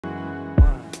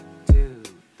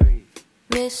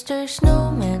Mr.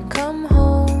 Snowman, come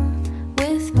home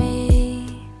with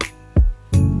me.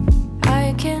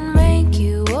 I can make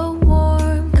you a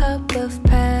warm cup of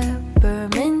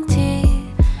peppermint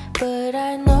tea, but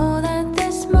I know that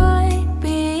this might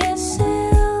be a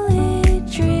silly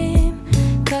dream,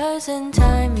 'cause in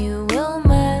time you will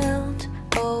melt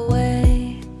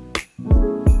away.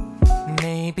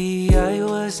 Maybe I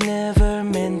was never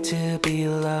meant to be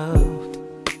loved,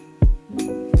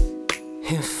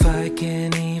 if I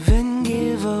can even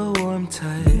give a warm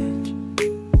touch.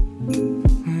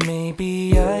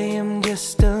 Maybe I am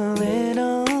just a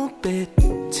little bit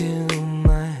too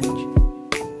much,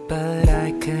 but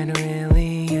I could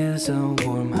really use a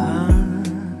warm hug.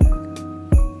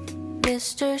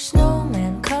 Mr.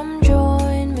 Snowman, come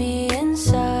join me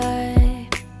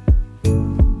inside.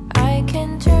 I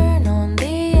can turn on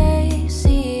the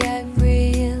AC, I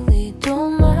really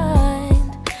don't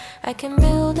mind. I can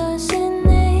build us an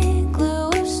igloo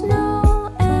of snow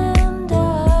and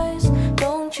ice.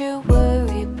 Don't you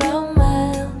worry about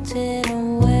melting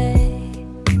away.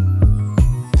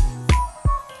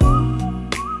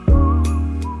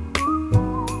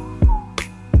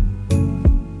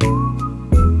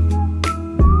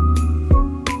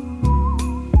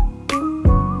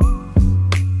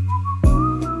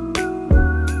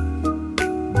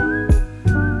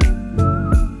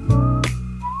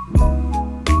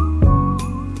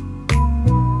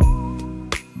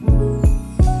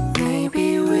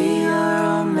 Maybe we are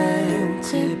all meant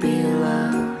to be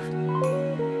loved,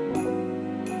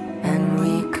 and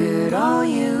we could all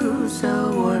use a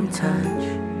warm touch.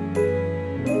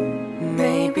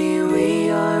 Maybe we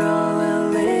are all a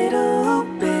little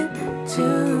bit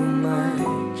too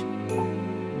much.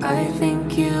 I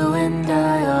think you and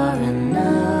I are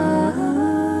enough.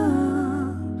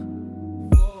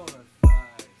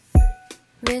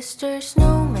 Mr.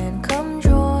 Snowman, come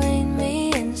join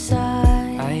me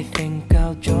inside. I think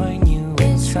I'll join you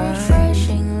It's inside.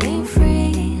 refreshingly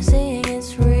freezing,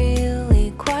 it's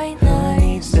really quite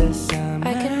nice.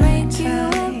 I can make you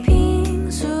a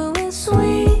bingsu with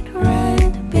sweet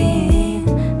red bean.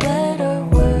 Let our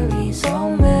worries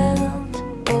all melt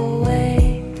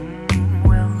away.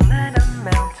 We'll let 'em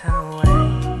melt away.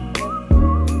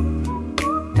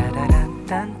 Da da da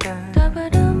da da.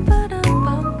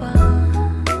 Da-ba-dum-ba-dum-bum-bum.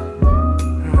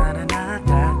 Da da da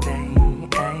da day.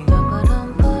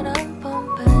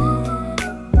 Da-ba-dum-ba-dum-bum-bum.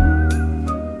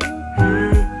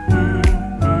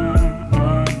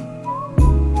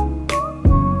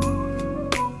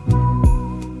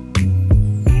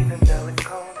 Even though it's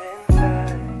cold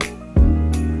inside,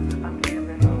 I'm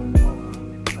feeling all warm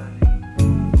and fuzzy.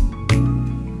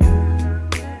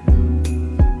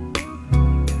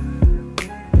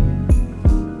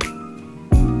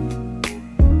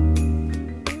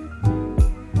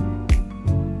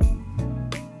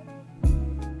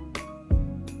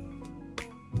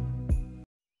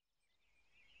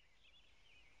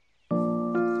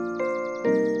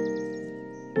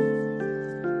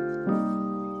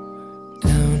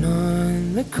 Down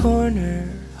on the corner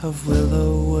of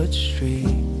Willowwood Street,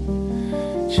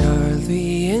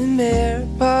 Charlie and Mare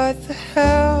bought the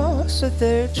house of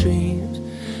their dreams,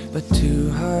 but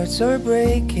two hearts are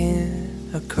breaking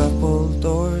a couple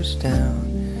doors down.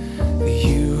 The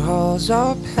U-Haul's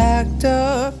all packed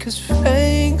up 'cause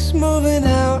Frank's moving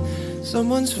out.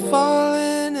 Someone's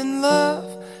falling in love,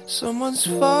 someone's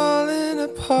falling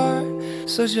apart,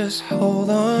 so just hold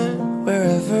on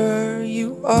wherever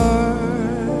you are.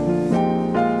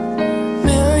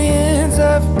 Millions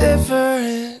of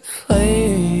different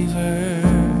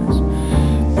flavors,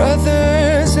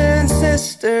 brothers and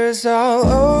sisters all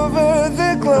over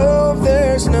the globe.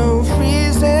 There's no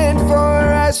reason for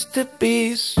us to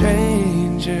be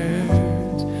strangers.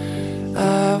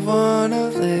 I wanna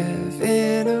live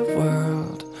in a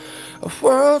world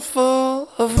full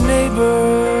of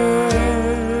neighbors.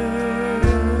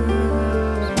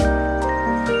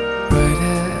 Right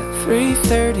at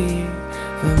 3:30,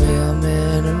 the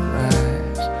mailman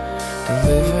arrives,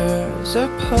 delivers a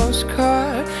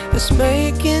postcard that's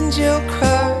making Jill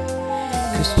cry,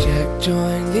 'cause Jack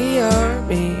joined the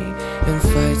army and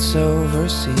fights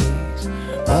overseas,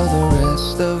 while the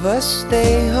rest of us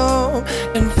stay home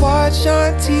and watch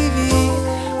on TV.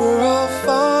 We're all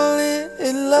falling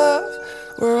in love,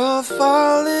 we're all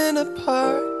falling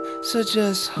apart, so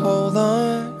just hold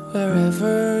on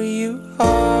wherever you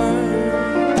are.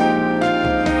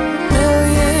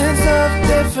 Millions of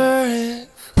different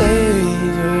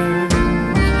flavors,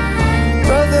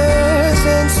 brothers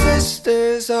and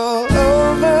sisters all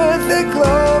over the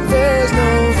globe. There's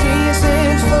no reason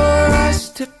for us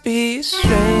to be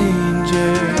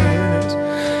strangers.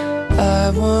 I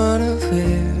I wanna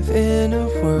live in a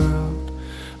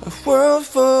world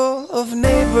full of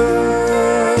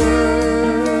neighbors.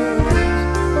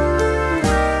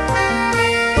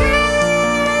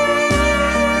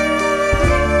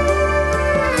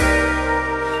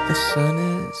 The sun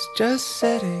is just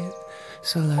setting,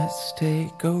 so let's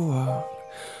take a walk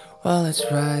while it's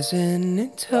rising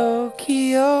in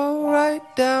Tokyo, right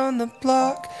down the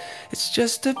block. It's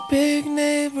just a big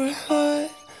neighborhood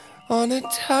on a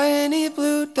tiny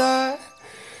blue dot.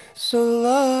 So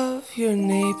love your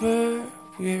neighbor,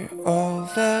 we're all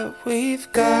that we've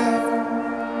got.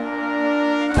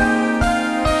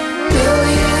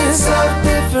 Millions of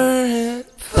different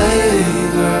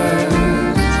flavors,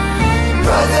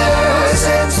 brothers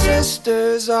and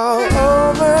sisters all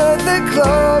over the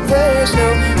globe. There's no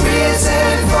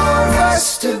reason for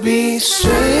us to be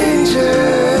strangers.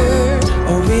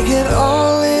 Or we can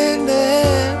all end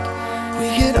it, we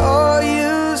can all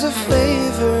use a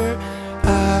favor.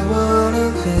 I wanna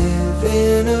live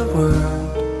in a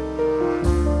world,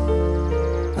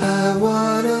 I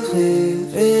wanna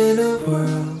live in a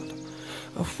world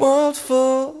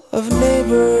full of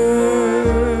neighbors.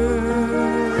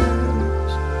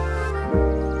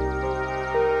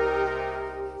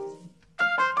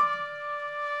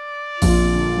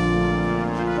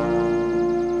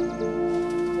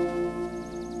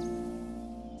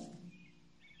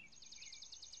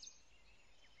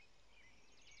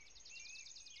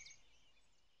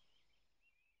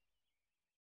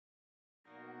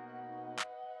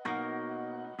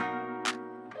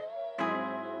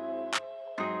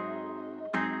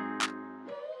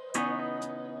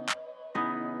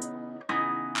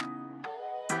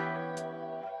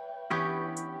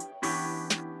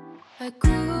 I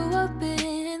grew up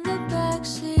in the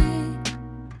backseat,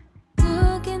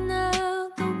 looking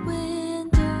out the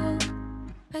window.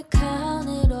 I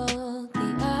counted all the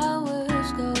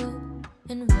hours go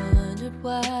and wondered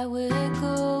why we're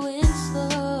going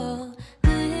slow.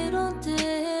 Little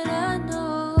did I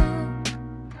know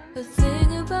the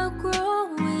thing about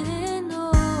growing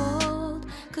old,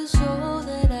 'cause all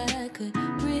that I could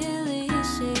really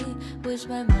see was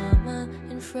my mama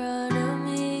in front of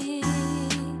me.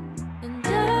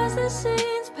 As the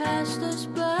scenes passed us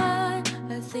by,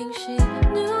 I think she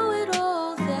knew it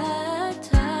all that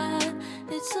time.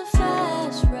 It's a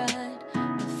fast ride,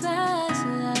 a fast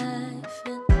life,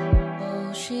 and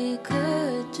all she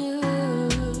could do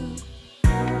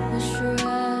was try.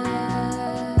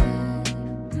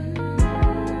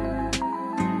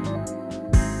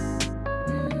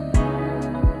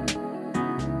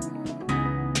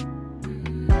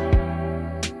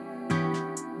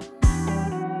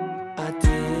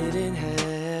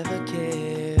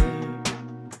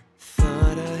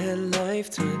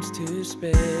 Lifetimes to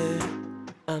spare.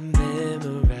 I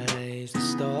memorized the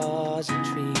stars and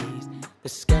trees, the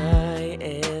sky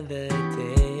and the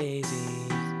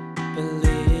daisies. But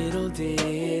little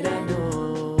did I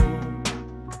know,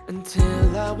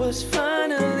 until I was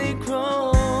finally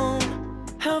grown,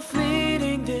 how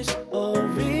fleeting this all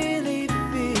really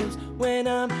feels when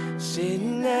I'm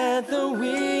sitting at the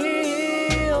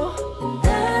wheel. And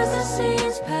as the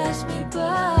scenes pass me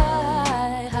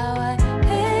by, how I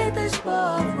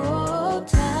borrowed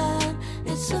time.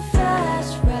 It's a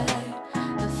fast ride,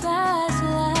 a fast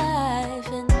life,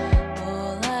 and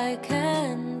all I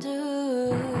can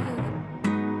do.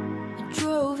 I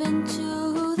drove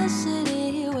into the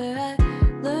city where I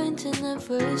learned to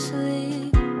never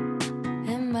sleep,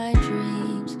 and my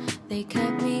dreams, they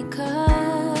kept me company.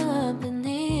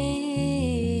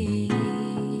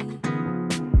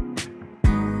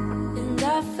 And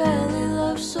I fell in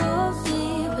love so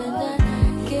deep, and I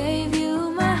gave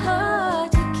you my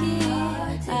heart to keep.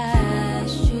 I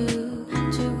asked you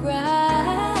to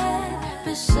ride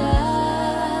beside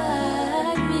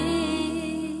me.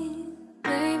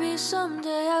 Maybe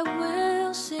someday I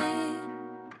will see,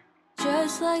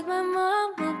 just like my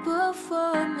mama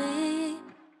before me.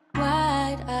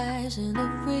 Wide eyes in the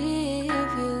rear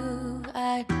view,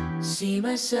 I see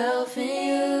myself in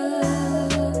you.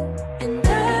 And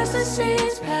as the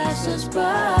scenes pass us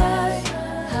by,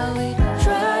 how we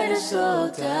try to slow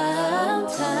down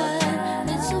time.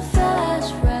 It's a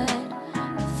fast ride,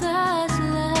 a fast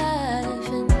life,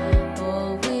 and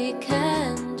all we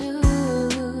can do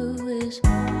is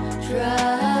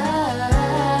try.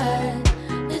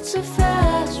 It's a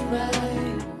fast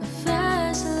ride, a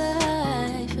fast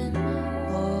life, and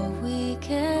all we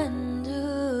can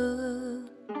do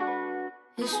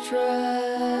is try.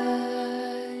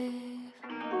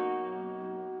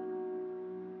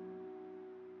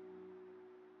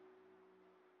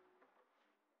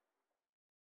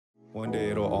 One day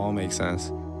it'll all make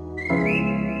sense.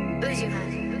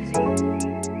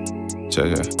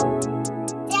 Yeah.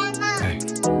 Hey.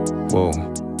 Whoa.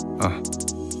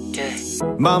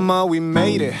 Mama, we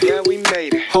made it. Yeah, we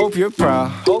made it. Hope you're proud.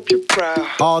 Hope you're proud.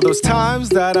 All those times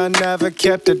that I never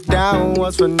kept it down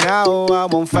was for now. I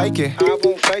won't fake it. I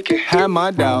won't fake it. Had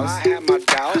my doubts. I had my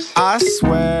doubts. I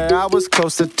swear I was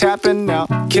close to tapping out.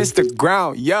 Kiss the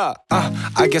ground, yeah.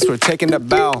 I guess we're taking a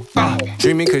bow.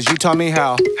 Dreaming cause you taught me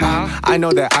how. I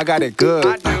know that I got it good.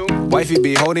 I do. Wifey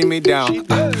be holding me down.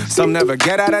 Some never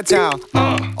get out of town.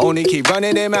 Only keep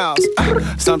running their mouths.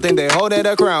 Something they hold at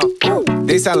a crown.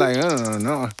 They sound like,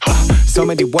 no. So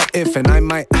many what if and I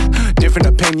might. Different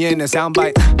opinion, a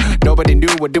soundbite. Nobody knew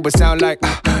what it would sound like.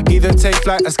 Either take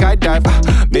flight or skydive.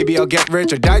 Maybe I'll get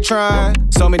rich or die trying.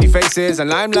 So many faces and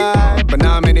limelight, but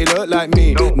not many look like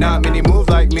me. Not many move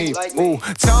like me. Ooh,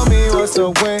 tell me what's a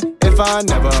win if I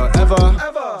never ever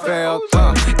failed.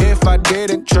 If I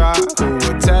didn't try, who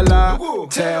would tell? I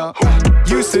tell.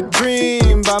 Used to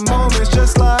dream by moments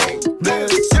just like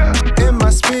this. In my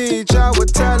speech, I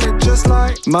would tell it just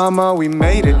like, Mama, we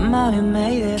made it. Mama, we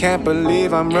made it. Can't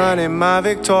believe I'm running my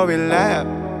victory lap.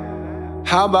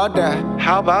 How about that?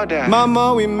 How about that?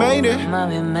 Mama, we made it.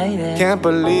 Mama, we made it. Can't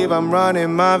believe I'm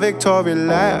running my victory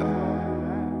lap.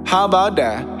 How about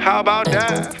that? How about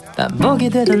that? 반복이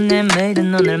되던 내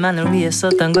매일은 오늘만을 위해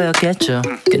썼던 거였겠죠.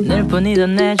 끝낼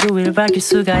뿐이던 내 주위를 밝힐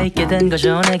수가 있게 된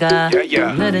거죠 내가.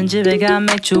 오늘은 집에 가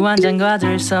맥주 한 잔과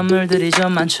들 선물들이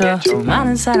좀 많죠.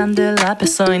 수많은 사람들 앞에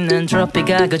서 있는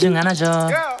트로피가 그중 하나죠.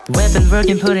 We've been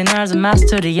working putting ours in my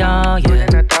studio, yeah.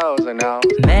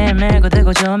 매일매일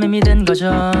고되고 좀 힘이 든 거죠,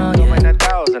 yeah.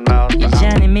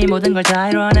 이젠 이미 모든 걸 다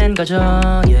이뤄낸 거죠,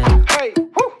 yeah.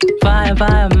 Fire,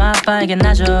 fire, my fire, get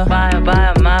nacho. Fire,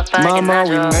 fire, my fire, get Mama,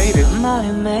 we made it. Mama,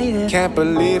 we made it. Can't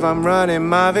believe I'm running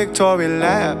my victory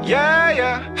lap.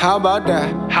 Yeah. How about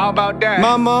that? How about that?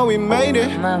 Mama, we made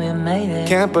it. Mama, we made it.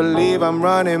 Can't believe I'm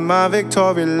running my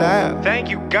victory lap. Thank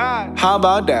you, God. How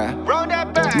about that? Run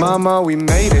that back. Mama, we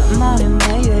made it. Mama, we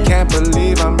made it. Can't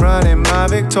believe I'm running my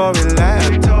victory lap.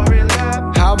 Victory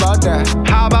lap. How about that?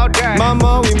 How about that?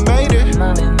 Mama, we made it.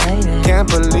 Mama, we made it. Can't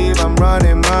believe I'm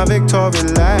running my victory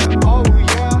lap. Oh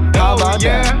yeah. How about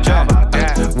that? How about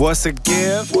that? What's a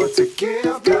gift? What's a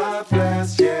gift? God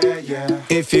bless. Yeah.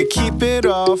 If you keep it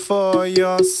all for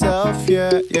yourself,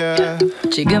 yeah.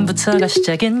 지금부터가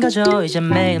시작인 거죠. 이제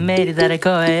매일매일이 다를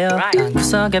거예요. 한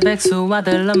구석의 백수와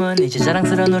들러문 이제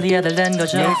자랑스러운 우리 아들 된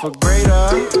거죠. Made for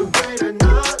greater.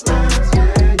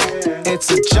 It's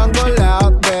a jungle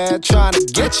out there trying to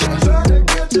get you.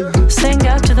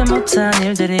 생각지도 못한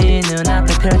일들이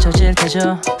눈앞에 펼쳐질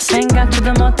테죠.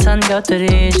 생각지도 못한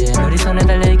것들이 이제 우리 손에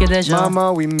달리게 되죠.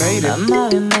 Mama, we made it. Mama,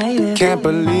 we made it. Can't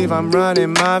believe I'm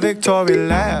running my victory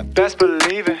lap. Best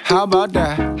believe it. How about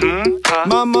that?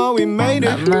 Mama, we made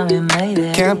it. Mama, we made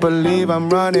it. Can't believe I'm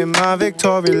running my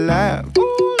victory lap.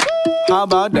 How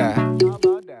about that?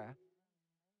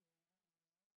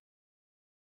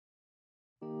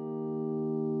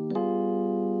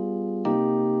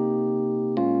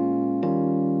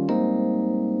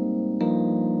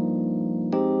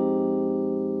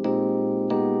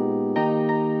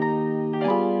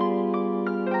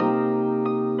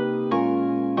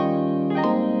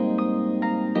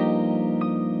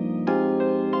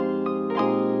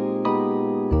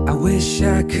 I wish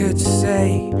I could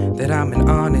say that I'm an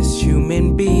honest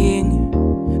human being,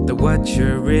 that what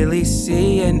you're really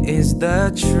seeing is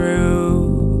the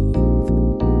truth.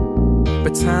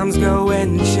 But times go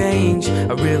and change,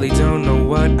 I really don't know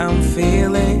what I'm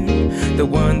feeling. The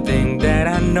one thing that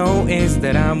I know is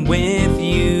that I'm with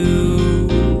you.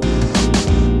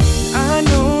 I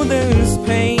know there's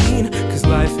pain, cause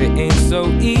life it ain't so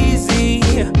easy,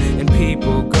 and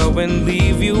people go and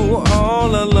leave you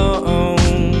all alone.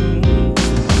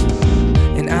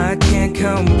 I can't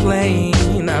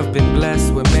complain, I've been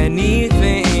blessed with many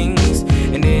things,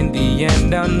 and in the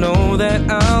end I know that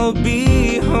I'll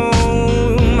be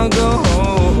home. I'll go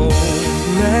home.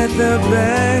 Let the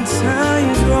bad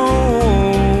times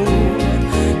roll,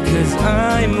 cause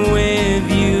I'm with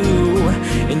you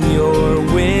and you're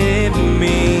with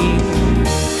me.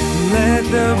 Let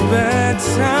the bad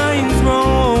times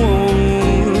roll,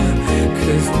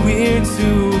 cause we're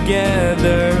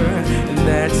together,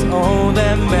 that's all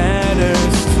that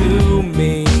matters to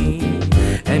me.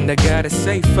 And I gotta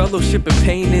say, fellowship and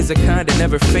pain is a kind that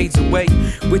never fades away,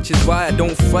 which is why I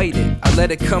don't fight it. I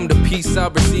let it come to peace I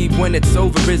receive when it's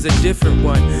over is a different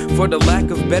one. For the lack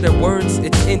of better words,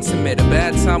 it's intimate. A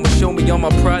bad time will show me all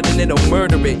my pride and it'll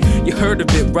murder it. You heard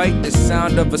of it, right? The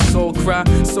sound of a soul cry,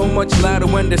 so much louder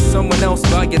when there's someone else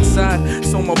by your side.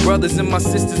 So my brothers and my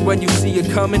sisters, when you see it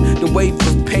coming, the wave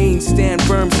of pain, stand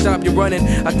firm, stop your running.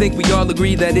 I think we all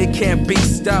agree that it can't be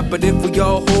stopped. But if we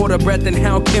all hold our breath, then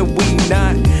how can we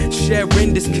not share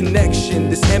in this connection,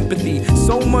 this empathy?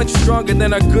 So much stronger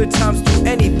than our good times do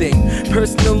anything.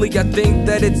 Personally, I think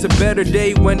that it's a better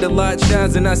day when the light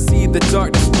shines and I see the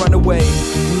darkness run away.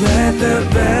 Let the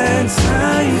bad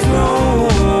times roll,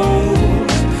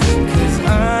 'cause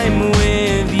I'm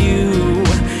with you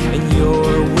and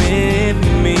you're with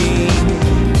me.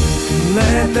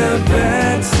 Let the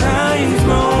bad times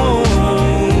roll,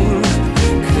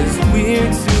 'cause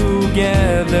we're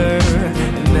together,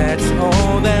 and that's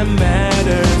all that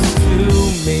matters to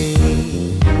me.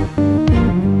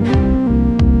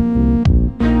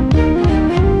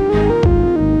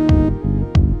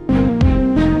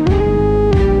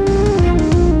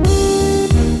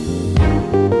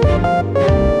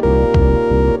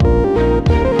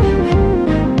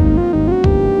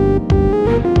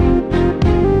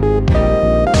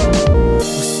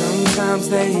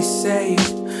 They say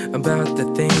about the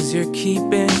things you're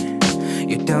keeping,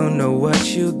 you don't know what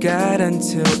you got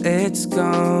until it's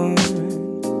gone.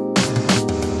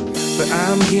 But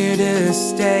I'm here to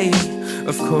stay,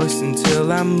 of course, until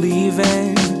I'm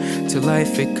leaving. Till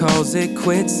life it calls it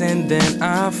quits and then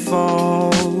I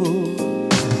fall.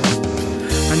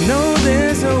 I know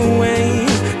there's a way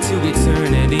to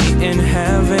eternity in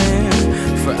heaven,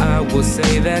 for I will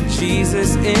say that Jesus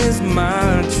is my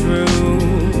truth.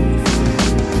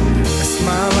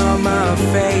 Smile on my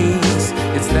face,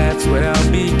 it's that's what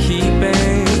I'll be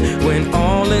keeping. When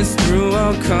all is through,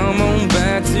 I'll come on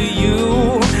back to you.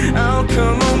 I'll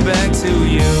come on back to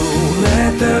you.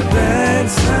 Let the bad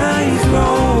times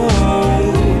roll,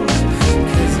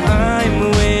 'cause I'm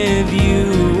with you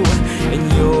and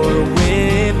you're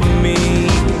with me.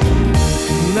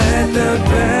 Let the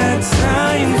bad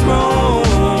times roll,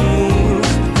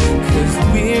 'cause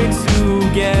we're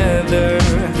together,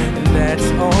 and that's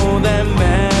all that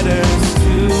matters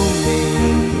to me.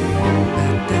 Da,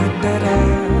 da, da, da,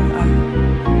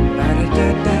 da,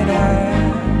 da, da,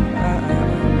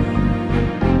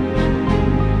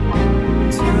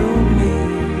 to me.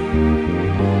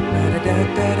 Da, da, da,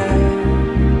 da, da,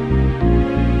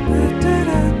 da,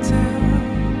 da, da,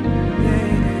 yeah.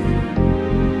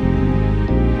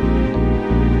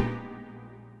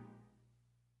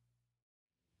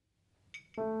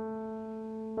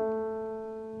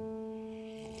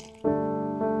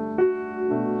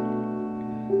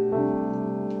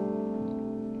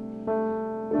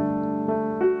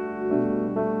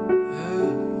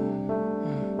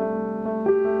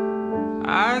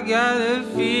 I got a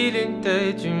feeling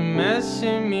that you're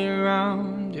messing me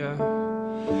around, yeah.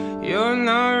 You're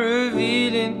not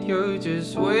revealing, you're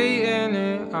just waiting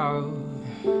it out.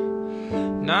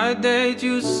 Not that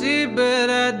you see, but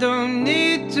I don't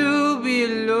need to be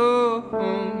alone.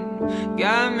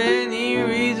 Got many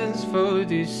reasons for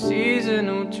this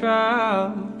seasonal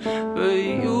trial, but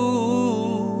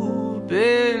you've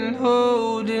been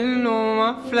holding all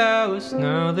my flowers,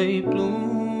 now they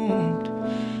bloomed.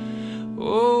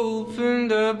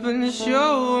 Opened up and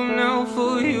show them now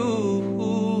for you.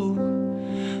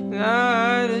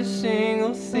 Not a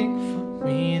single thing for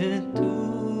me to do.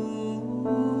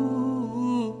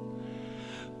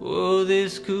 Well,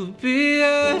 this could be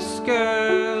us,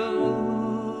 girl,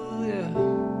 yeah.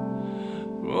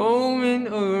 Roaming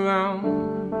around,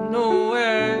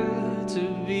 nowhere to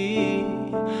be.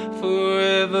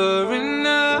 Forever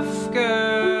enough,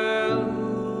 girl.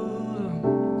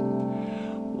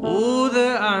 All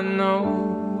that I know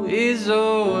is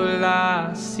all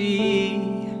I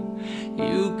see.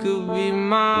 You could be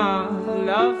my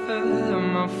lover,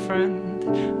 my friend.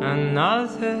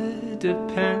 Another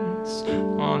depends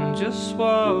on just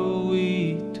what we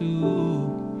do.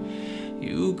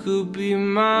 You could be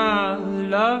my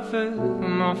lover,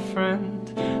 my friend.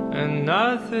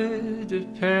 Another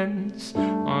depends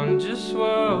on just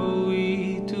what we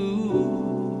do.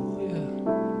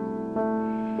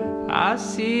 I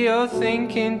see you're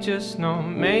thinking, just not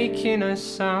making a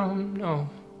sound, no.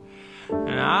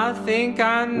 And I think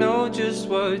I know just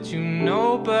what you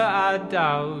know, but I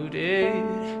doubt it.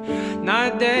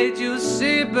 Not that you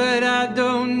see, but I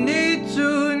don't need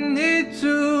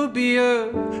to be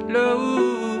alone, no.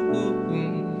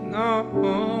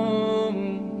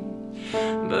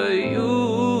 But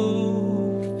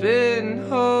you've been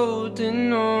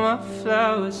holding all my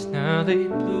flowers, now they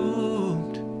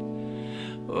bloomed.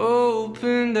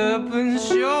 Opened up and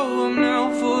show them now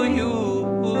for you.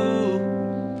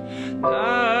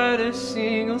 Not a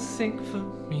single thing for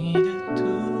me to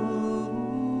do.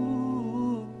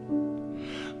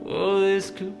 Well, this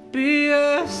could be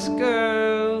us,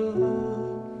 girl.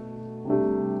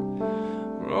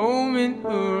 Roaming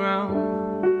around,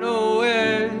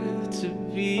 nowhere to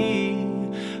be.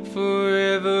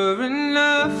 Forever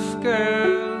enough,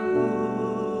 girl.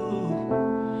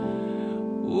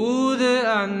 All that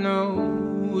I know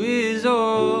is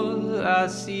all I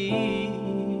see.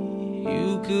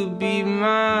 You could be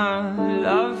my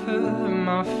lover,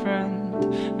 my friend,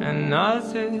 and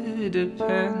nothing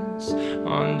depends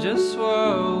on just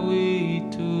what we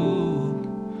do.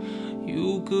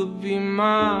 You could be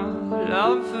my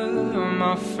lover,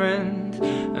 my friend,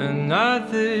 and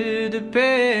nothing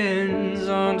depends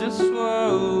on just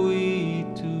what we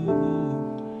do.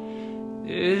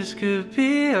 This could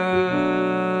be us,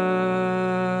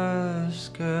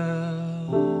 girl.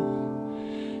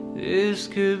 This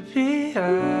could be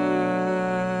us,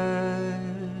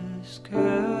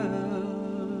 girl.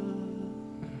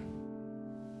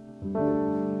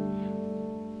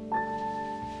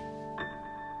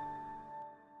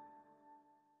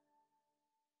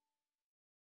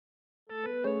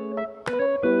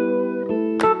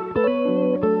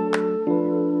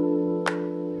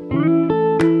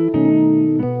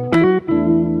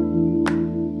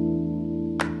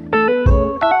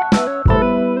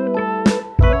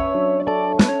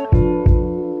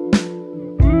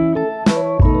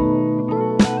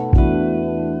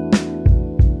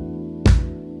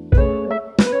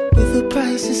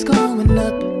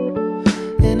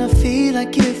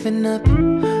 Up,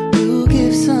 you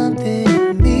give something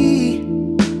to me.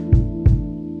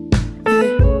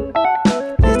 Yeah.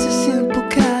 It's a simple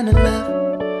kind of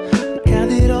love, the kind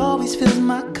that always fills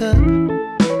my cup.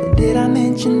 And did I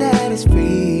mention that it's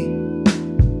free?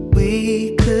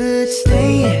 We could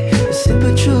stay and sip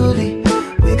a truly.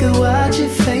 We could watch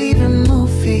your favorite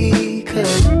movie.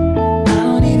 'Cause I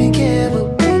don't even care what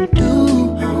we do.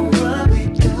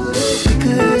 We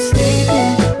could stay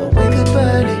there or wake up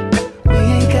early.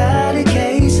 Got a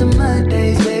case of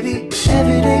Mondays, baby.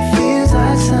 Every day feels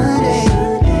like Sunday.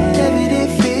 Every day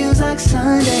feels like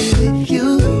Sunday with you.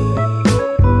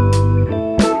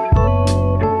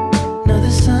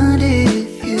 Another Sunday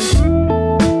with you.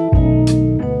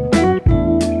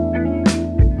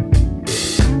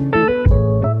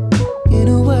 In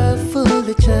a world full of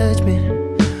judgment,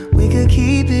 we could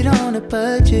keep it on a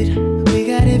budget. We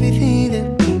got everything that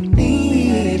we need.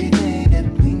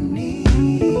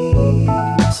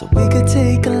 So we could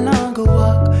take a longer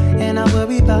walk, and I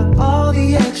worry about all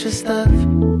the extra stuff.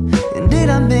 And did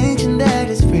I mention that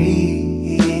it's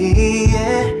free?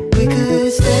 Yeah, we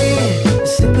could stay and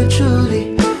sip a truly.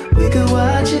 We could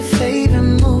watch your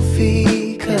favorite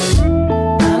movie. 'Cause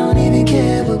I don't even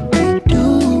care what we do.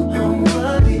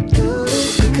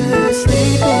 We could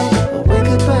sleep in or wake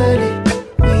up early.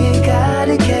 We ain't got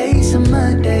a case of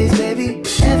Mondays, baby.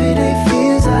 Every day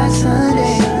feels like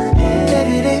Sunday.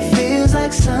 Every day feels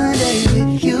like Sunday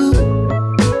with you.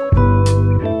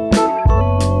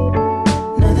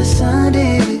 Another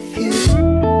Sunday with you.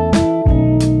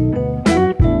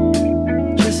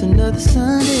 Just another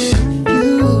Sunday with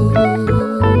you.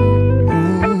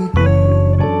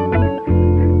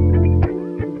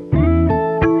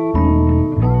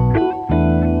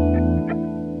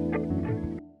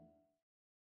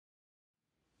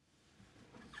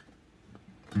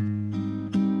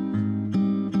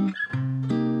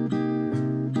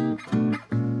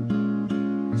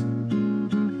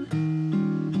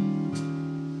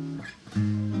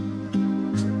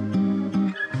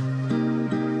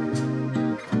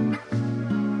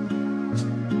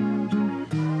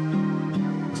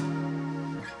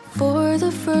 For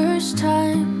the first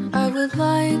time, I would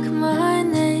like my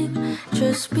name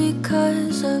just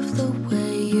because of the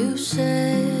way you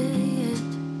say it.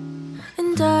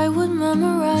 And I would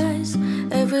memorize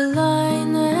every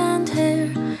line and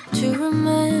hair to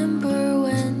remember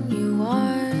when you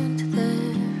aren't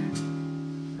there.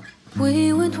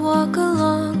 We would walk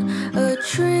along a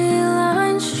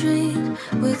tree-lined street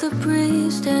with a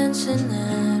breeze dancing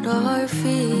at our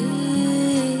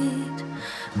feet.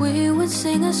 We would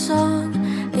sing a song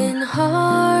in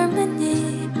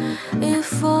harmony. If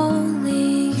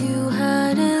only you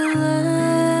hadn't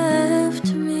left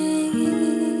me.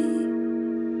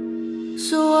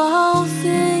 So I'll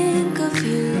think of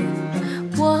you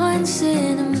once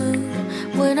in a moon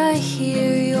when I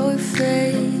hear your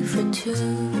favorite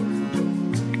tune.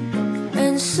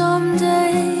 And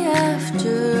someday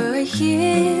after a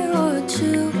year or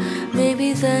two,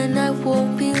 maybe then I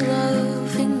won't be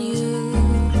loving you.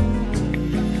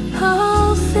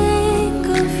 I'll think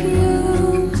of you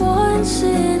once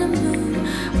in a moon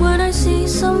when I see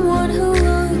someone who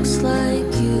looks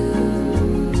like you.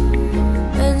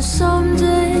 And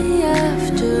someday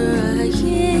after a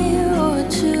year or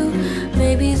two,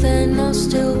 maybe then I'll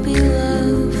still be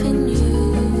loving you.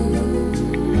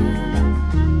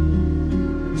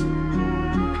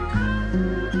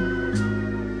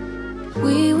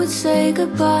 say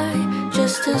goodbye,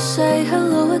 just to say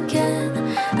hello again.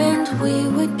 And we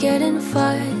would get in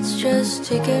fights just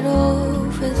to get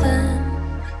over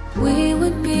them. We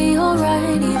would be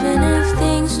alright even if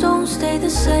things don't stay the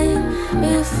same.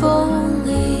 If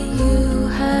only you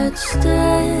had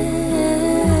stayed.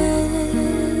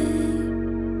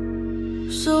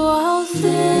 So I'll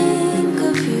think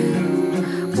of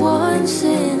you once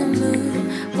in a moon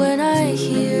when I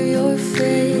hear your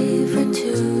favorite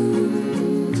tune.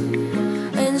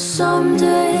 And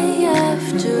someday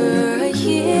after a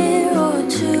year or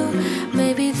two,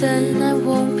 maybe then I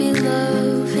won't be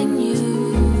loving you.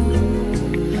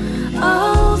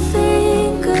 I'll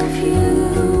think of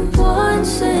you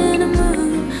once in a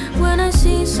moon when I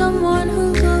see someone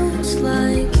who looks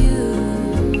like you.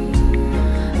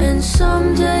 And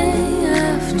someday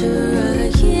after a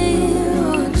year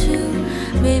or two,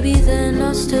 maybe then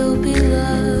I'll still be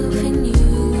loving you.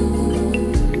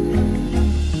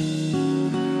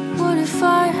 What if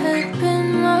I had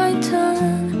been my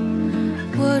turn?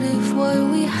 What if what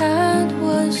we had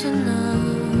was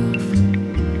enough?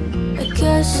 I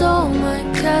guess all my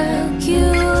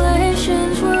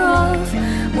calculations were off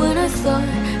when I thought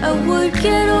I would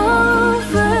get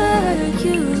over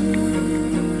you.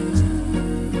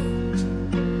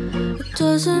 It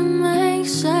doesn't make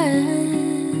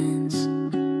sense,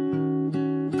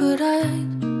 but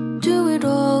I'd do it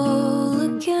all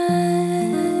again.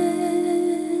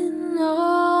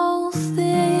 I'll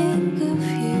think of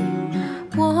you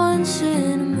once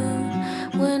in a moon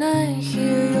when I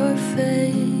hear your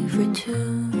favorite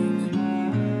tune.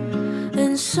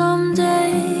 And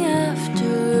someday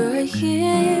after a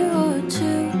year or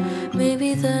two,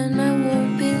 maybe then I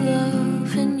won't be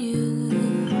loving you.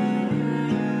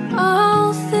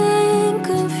 I'll think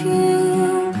of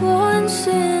you once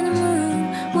in a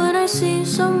moon when I see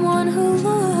someone who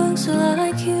looks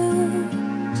like you.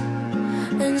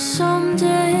 And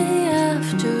someday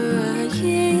after a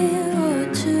year or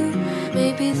two,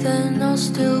 maybe then I'll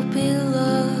still be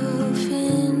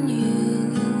loving you.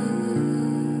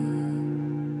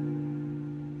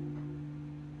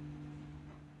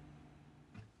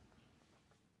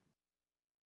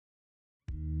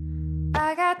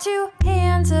 I got two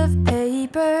hands of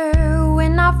paper.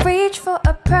 When I reach for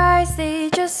a prize, they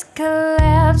just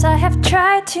collapse. I have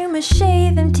tried to mache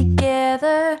them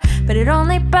together, but it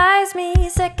only buys me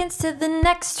seconds to the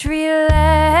next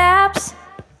relapse.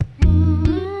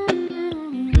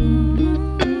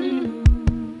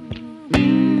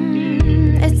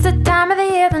 It's the time of the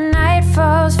year the night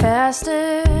falls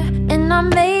faster, and I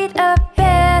made a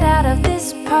bed out of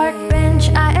this park bench.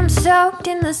 I am soaked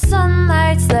in the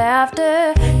sunlight's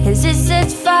laughter as it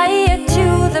sets fire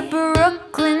to the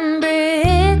Brooklyn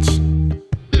Bridge.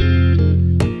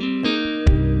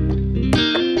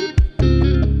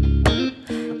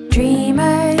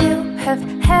 Dreamer, you have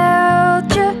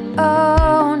held your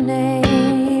own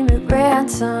name at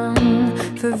ransom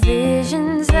for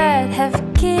visions that have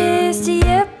kissed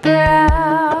your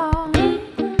brow.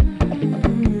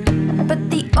 But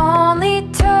the only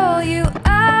toll you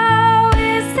owe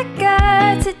is the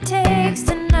guts it takes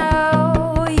to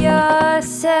know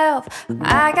yourself.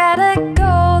 I got a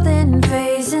golden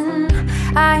face and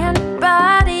iron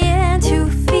body and 2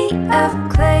 feet of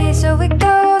clay. So it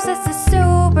goes, that's the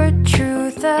sober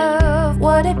truth of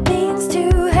what it means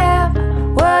to have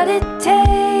what it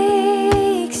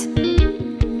takes.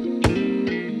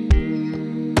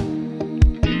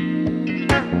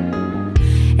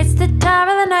 It's the time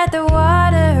of the night the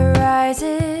water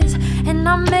rises, and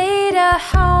I made a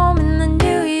home in the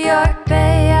New York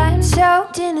Bay. I'm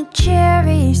soaked in a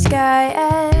cherry sky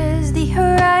as the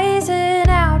horizon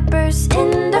outbursts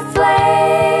into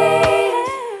flames.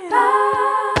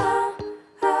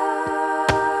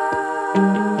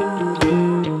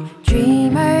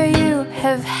 Dreamer, you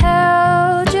have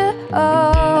held your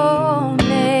own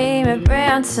name at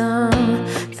ransom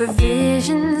for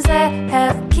visions that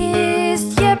have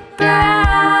kissed your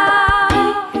brow.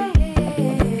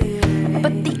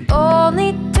 But the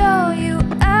only toll you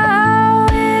owe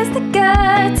is the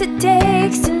guts it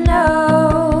takes to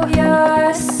know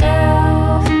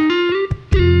yourself.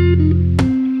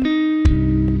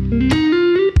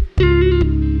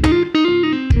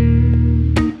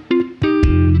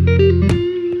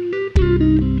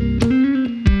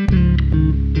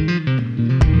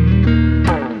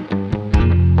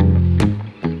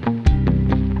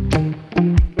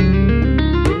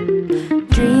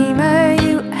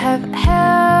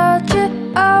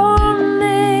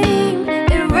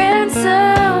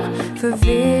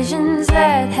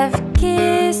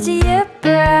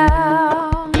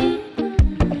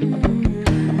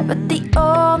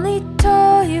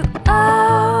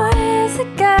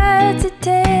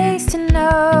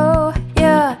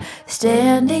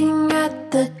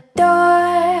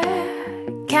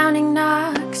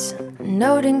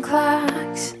 noting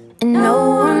clocks, and no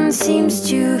one seems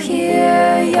to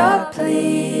hear your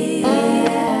plea.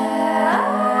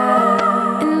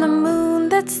 And the moon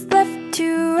that's left to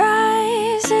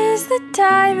rise is the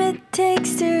time it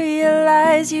takes to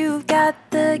realize you've got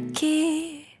the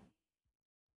key.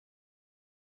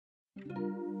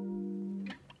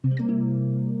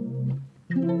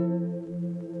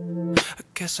 I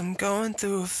guess I'm going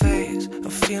through a phase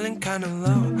of feeling kinda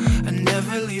low. I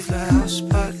never leave the house,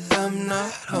 but I'm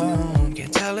not home.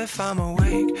 Can't tell if I'm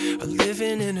awake or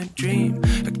living in a dream.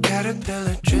 A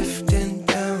caterpillar drifting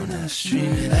down a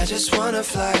stream, and I just wanna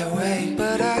fly away,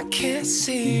 but I can't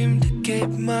seem to get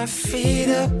my feet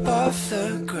up off the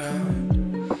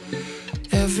ground.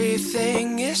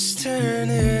 Everything is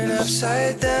turning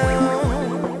upside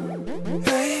down.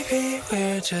 Maybe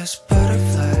we're just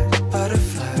butterflies,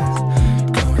 butterflies,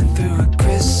 going through a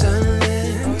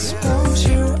chrysalis. Suppose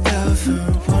you ever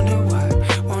wonder why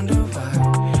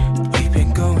we've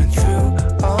been going through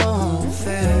all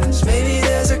this. Maybe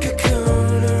there's a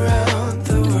cocoon around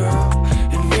the world,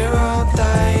 and we're all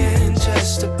dying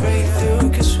just to break through,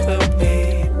 'cause we'll be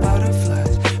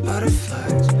butterflies,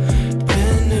 butterflies,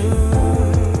 brand new.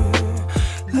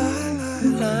 La la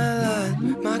la la.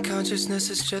 My consciousness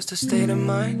is just a state of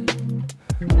mind.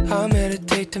 I'll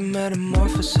meditate to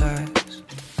metamorphosize.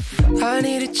 I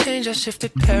need a change, I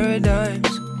shifted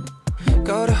paradigms.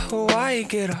 Go to Hawaii,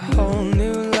 get a whole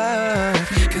new life.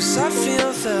 'Cause I feel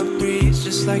the breeze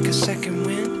just like a second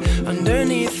wind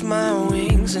underneath my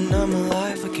wings, and I'm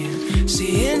alive again,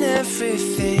 seeing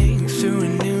everything through a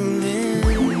new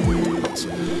lens.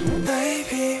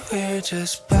 Maybe we're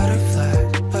just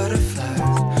butterflies,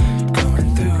 butterflies, going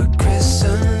through a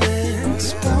chrysalis.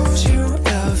 Suppose you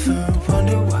ever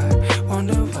wonder why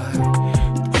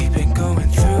we've been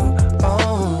going through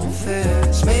all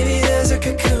this. Maybe there's a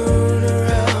cocoon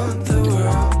around the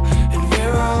world, and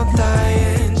we're all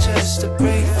dying just to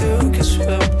break through, 'cause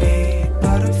we'll be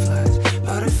butterflies,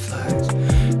 butterflies,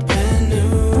 brand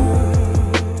new.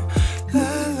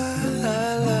 La la la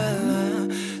la la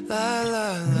la la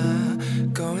la,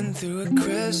 going through a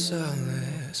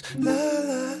chrysalis. La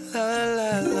la la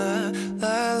la la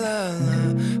la la la,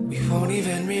 we won't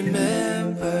even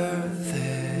remember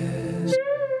this.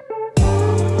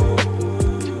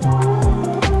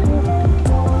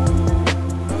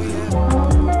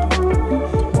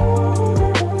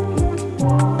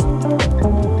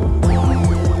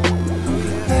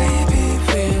 Maybe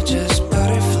we're just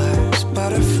butterflies,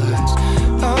 butterflies.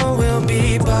 Oh, we'll be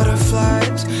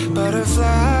butterflies, butterflies,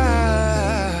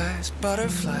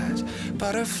 butterflies,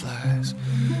 butterflies,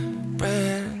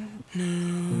 brand new.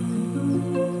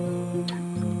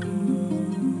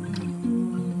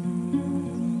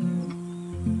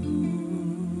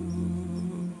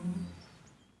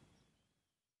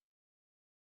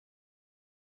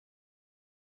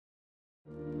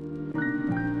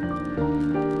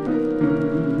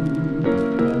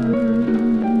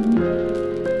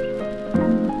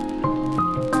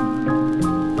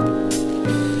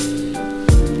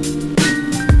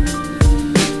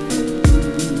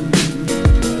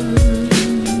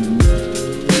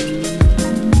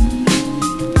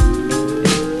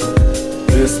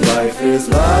 This life is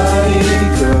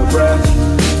like a breath.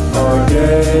 Our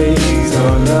days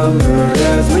are numbered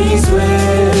as we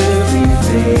swiftly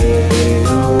fade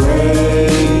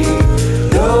away.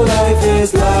 Your life is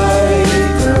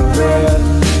like a breath.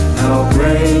 How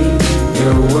great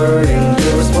your word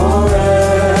endures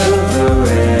forever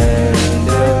and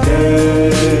a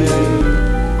day.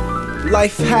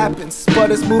 Life happens,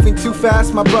 but it's moving too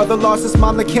fast. My brother lost his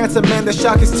mom to cancer, man, the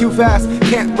shock is too fast.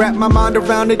 Can't wrap my mind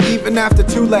around it even after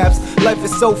 2 laps. Life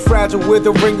is so fragile,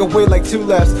 withering away like 2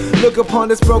 laps. Look upon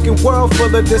this broken world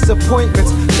full of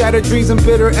disappointments, shattered dreams and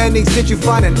bitter endings. Did you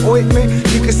find an ointment?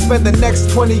 You could spend the next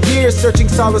 20 years searching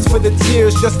solace for the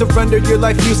tears, just to render your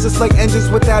life useless like engines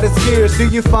without its gears. Do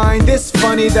you find this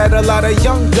funny that a lot of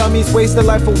young dummies waste their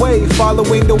life away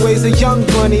following the ways of young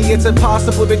money? It's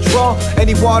impossible to draw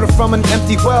any water from an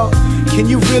empty well. Can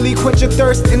you really quench your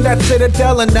thirst in that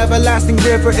citadel? An everlasting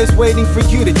river is waiting for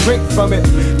you to drink from it.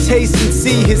 Taste and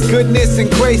see his goodness and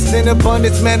grace in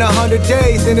abundance. Man, 100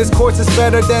 days in his course is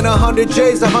better than 100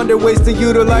 J's. 100 ways to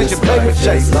utilize your paper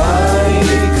chase.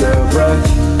 Like a breath,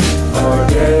 our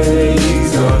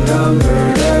days are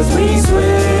numbered as we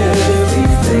swiftly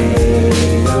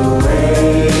fade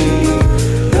away.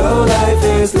 Your life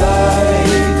is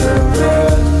like a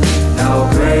breath. How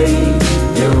great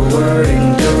your word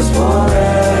endures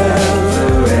forever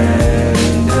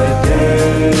and a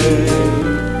day.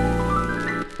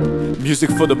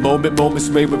 music for the moment, moments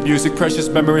made with music. Precious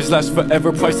memories last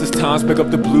forever, priceless times make up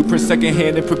the blueprint. Second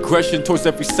hand in progression towards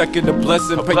every second a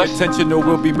blessing. Pay attention or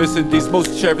we'll be missing these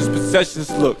most cherished possessions.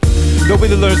 Look,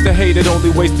 nobody learns to hate, it only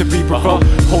ways to be provoked.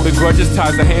 Holding grudges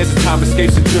ties the hands as time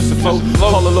escapes and drifts afloat.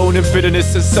 All alone in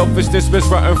bitterness and selfishness,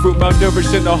 misrotten fruit,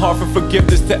 malnourished in the heart for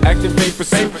forgiveness to act in vain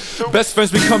pursuit. Best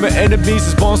friends becoming enemies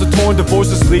as bonds are torn,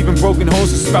 divorces leaving, broken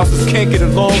homes as spouses can't get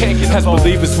along. As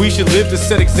believers we should live to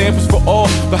set examples for all,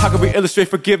 but how can we illustrate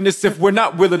forgiveness if we're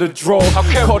not willing to draw?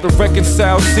 Called to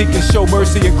reconcile, seek and show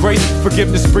mercy and grace.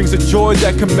 Forgiveness brings a joy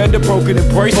that commend a broken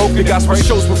embrace. The gospel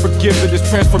shows we're forgiven, this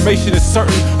transformation is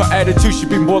certain. Our attitude should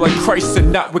be more like Christ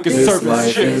and not wicked servants.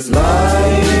 Life is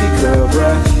like a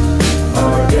breath,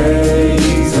 our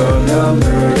days are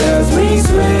numbered as we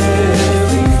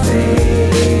swiftly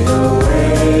fade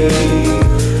away.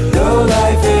 Though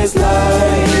life is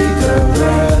like a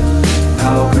breath,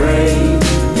 how great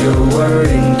your word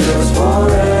endures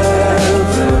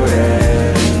forever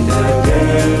and a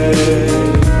day.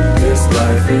 This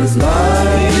life is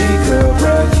like a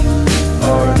breath,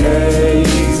 our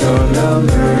days are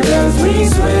numbered as we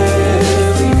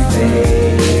swiftly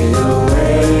fade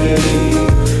away.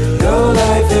 Though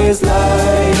life is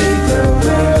like a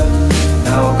breath,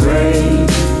 how great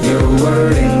your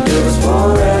word endures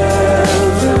forever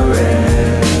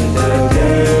and a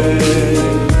day.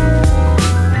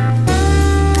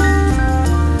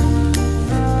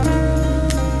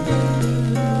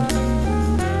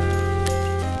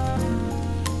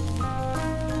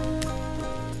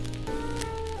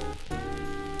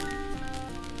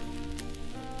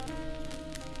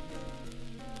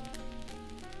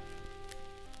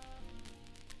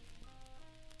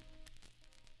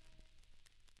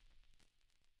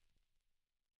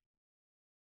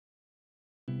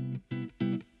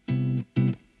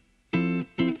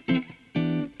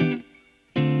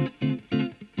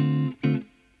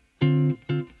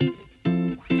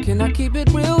 Can I keep it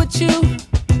real with you?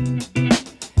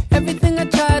 Everything I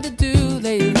tried to do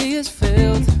lately has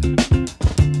failed.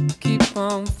 Keep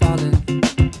on falling.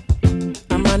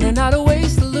 I'm running out of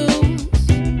ways to lose.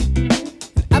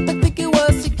 I've been thinking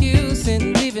what's the use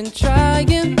in even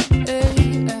trying.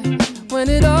 When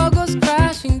it all goes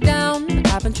crashing down,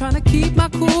 I've been trying to keep my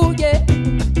cool, yeah.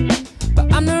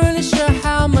 But I'm not really sure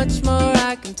how much more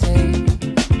I can take.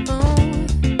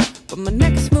 But my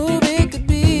next move, it could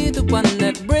be the one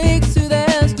that breaks through.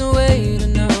 There's no way to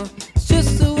know. It's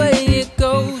just the way it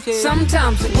goes, yeah.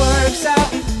 Sometimes it works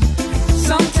out,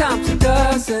 sometimes it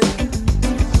doesn't.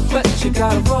 But you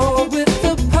gotta roll with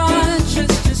the punches.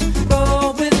 Just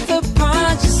roll with the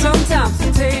punches. Sometimes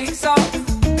it takes off,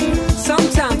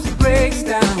 sometimes it breaks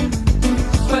down.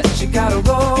 But you gotta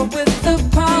roll with the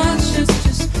punches.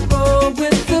 Just roll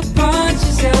with the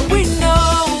punches. Yeah, we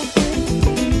know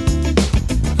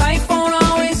life won't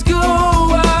always go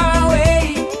our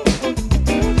way.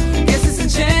 Guess it's a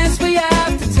chance we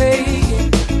have to take.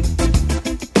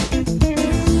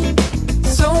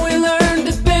 So we learn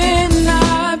to bend,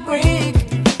 not break.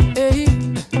 Hey.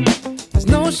 There's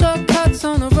no shortcuts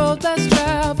on the road less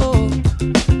traveled.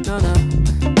 No, no.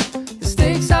 The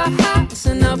stakes are high, it's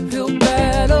an uphill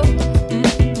battle.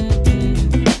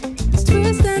 There's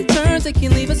twists and turns that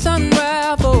can leave us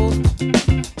unraveled.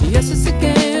 Yes, it's a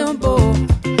gamble,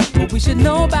 but we should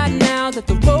know by now that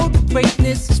the road to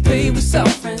greatness is paved with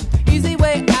suffering. Easy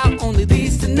way out only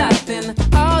leads to nothing.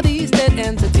 All these dead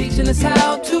ends are teaching us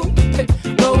how to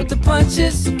roll with the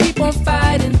punches. So keep on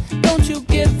fighting, don't you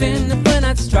give in. If we're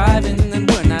not striving, then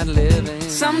we're not living.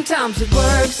 Sometimes it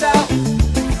works out,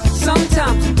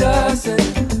 sometimes it doesn't.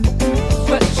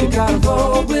 But you gotta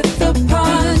roll with the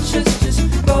punches. Just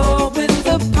roll with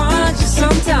the punches.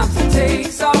 Sometimes it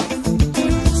takes off,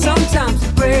 sometimes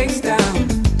it breaks down.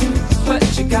 But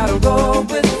you gotta roll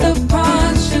with the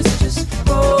punches. Just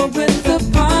roll with the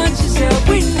punches. Yeah,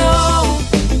 we know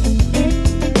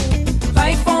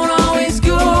life won't always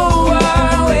go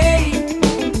our way.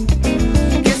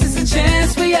 Guess it's a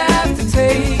chance we have to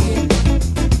take.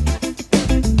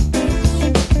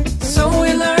 So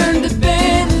we learn to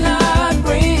bend, not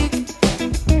break.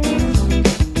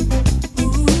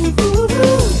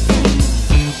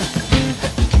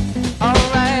 All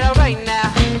right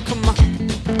now, come on.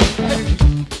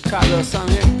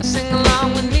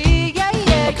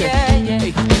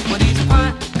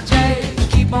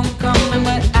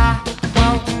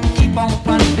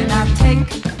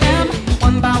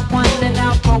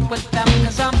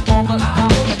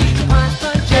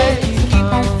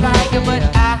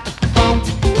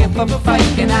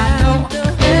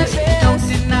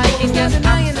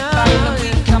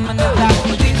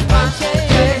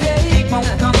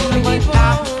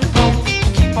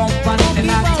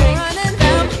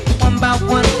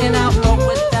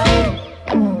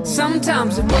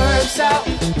 works out.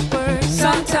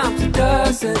 Sometimes it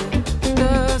doesn't.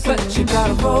 But you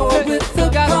gotta roll with the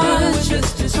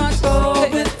punches. Just roll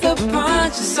with the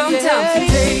punches. Sometimes it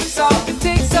takes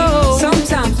off.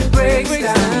 Sometimes it breaks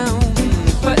down.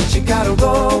 But you gotta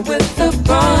roll with the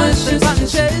punches.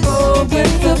 Just roll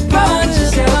with the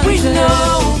punches. Yeah, we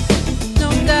know, no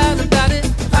doubt about it.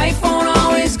 Life won't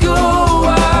always go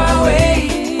our way.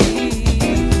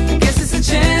 Guess it's a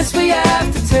chance we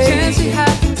have to take.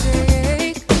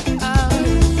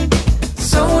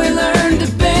 So we learn to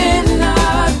bend and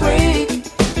not break.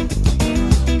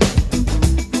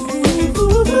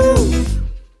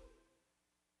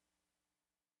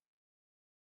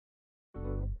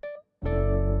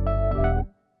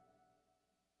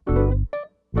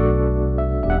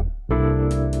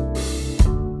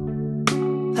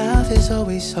 Life is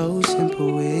always so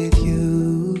simple with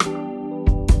you.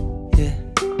 Yeah.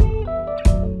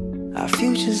 Our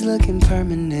future's looking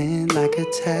permanent like a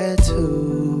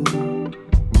tattoo.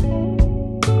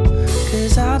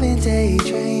 'Cause I've been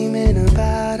daydreaming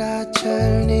about our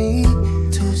journey.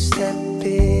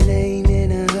 Two-stepping, ain't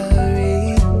in a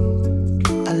hurry.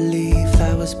 I leave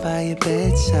flowers by your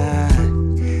bedside,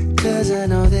 'cause I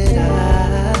know that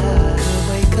I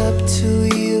wake up to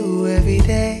you every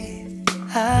day.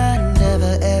 I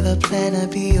never ever plan to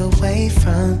be away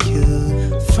from you,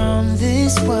 from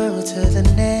this world to the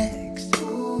next.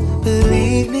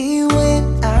 Believe me when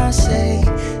I say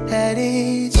that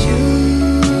it's you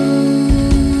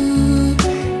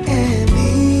and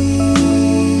me,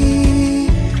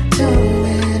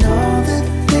 doing all the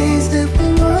things that we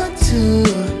want to,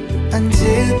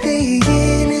 until the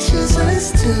end it's just us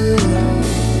two.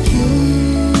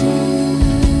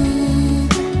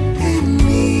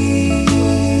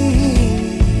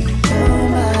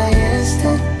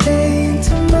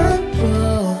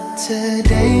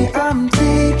 Today I'm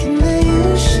thinking that you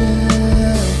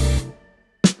should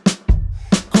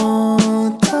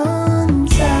hold on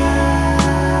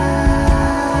tight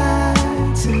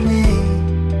to me.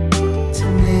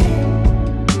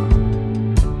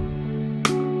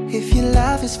 If your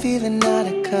life is feeling out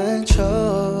of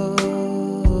control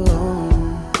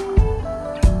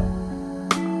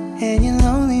and your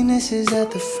loneliness is at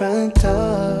the front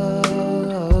door,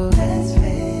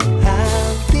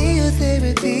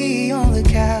 be on the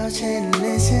couch and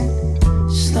listen,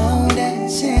 slow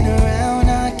dancing around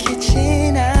our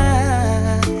kitchen.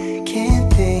 I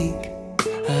can't think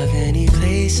of any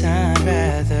place I'd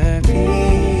rather be.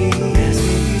 'Cause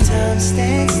with you time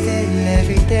stands still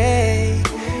every day,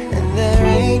 and there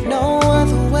ain't no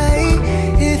other way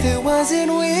if it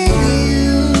wasn't with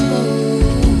you.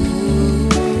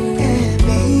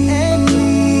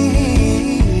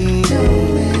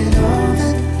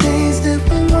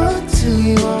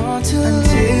 We want to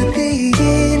until the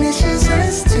end, it's just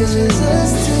us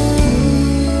two,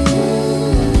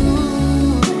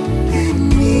 and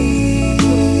me.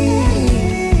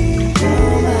 Now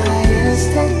my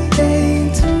yesterday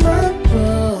and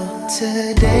tomorrow.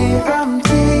 Today I'm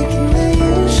thinking that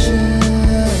you should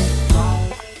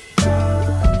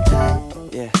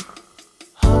yeah.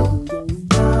 Hold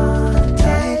on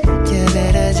tight. You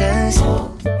better just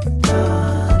hold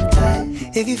on tight.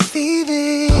 If you feel it,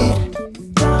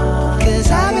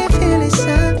 I've been feeling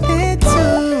something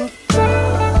too.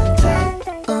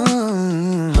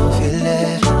 Feel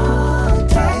it.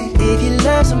 If you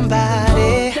love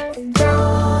somebody,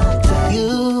 you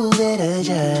better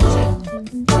just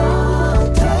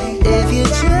if you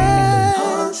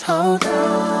just hold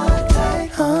on tight,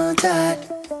 hold tight,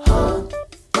 hold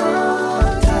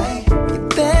tight. You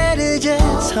better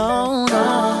just hold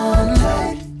on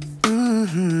tight.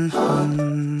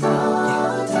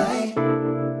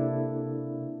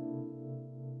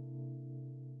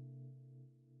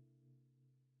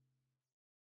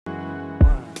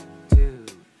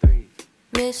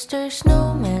 Mr.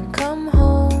 Snowman, come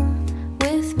home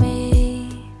with me.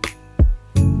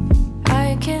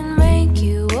 I can make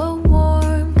you a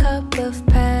warm cup of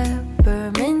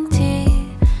peppermint tea,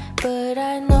 but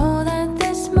I know that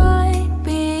this might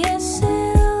be a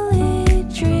silly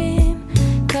dream,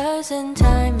 'cause in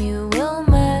time you will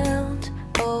melt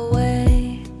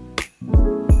away.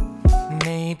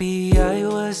 Maybe I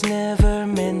was never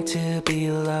meant to be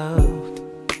loved.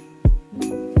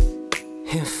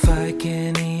 If I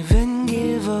can even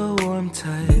give a warm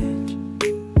touch,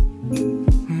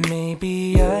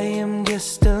 maybe I am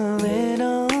just a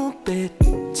little bit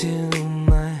too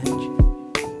much,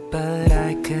 but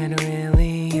I could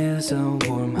really use a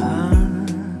warm hug.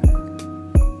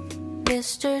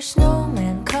 Mr.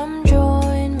 Snowman, come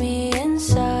join me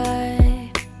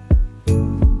inside.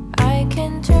 I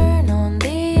can turn on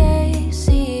the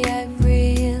AC, I've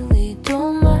really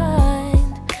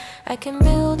can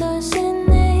build us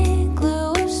an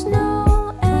igloo of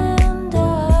snow and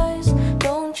ice.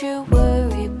 Don't you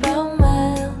worry about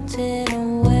melting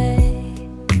away.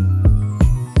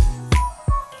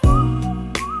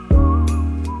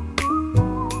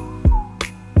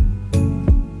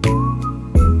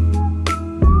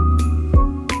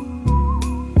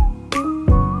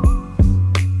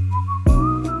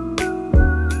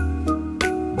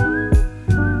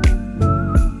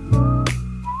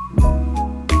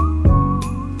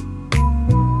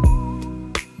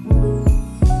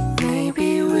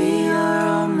 Maybe we are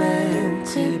all meant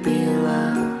to be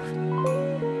loved,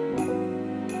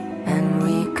 and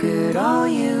we could all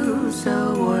use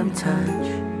a warm touch.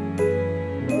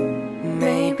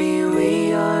 Maybe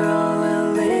we are all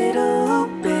a little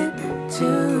bit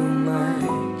too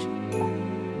much.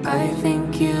 I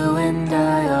think you and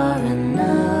I are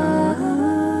enough.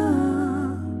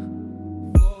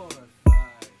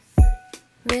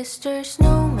 Mr.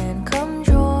 Snowman, come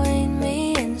join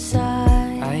me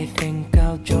inside. I think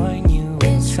I'll join you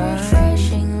It's inside.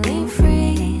 refreshingly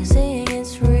freezing,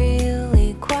 it's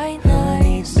really quite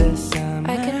nice.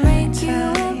 I can make you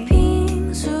a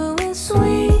bingsu with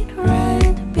sweet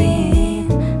red bean.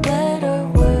 Let our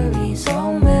worries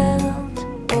all melt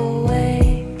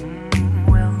away.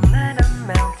 We'll let them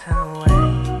melt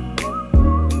away.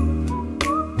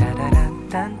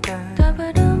 Da-da-da-da-da.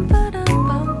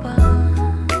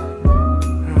 Da-ba-dum-ba-dum-bum-bum.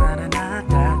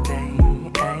 La-da-da-da-day.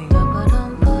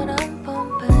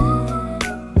 Da-ba-dum-ba-dum-bum-bum.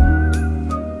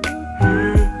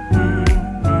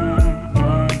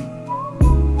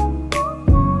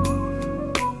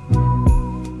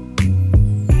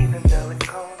 Even though it's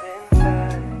cold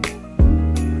inside,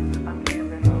 I'm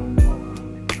feeling all warm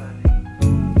and fuzzy.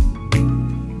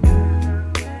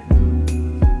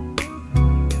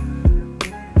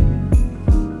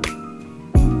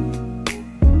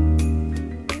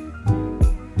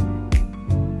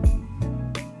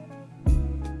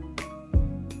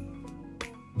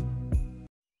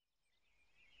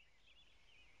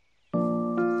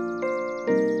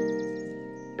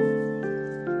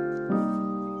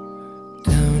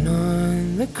 Down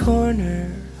on the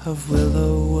corner of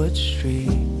Willowwood Street,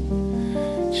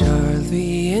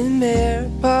 Charlie and Mare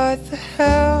bought the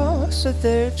house of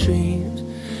their dreams.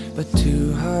 But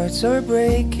two hearts are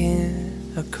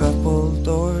breaking a couple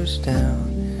doors down.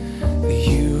 The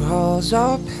U-Haul's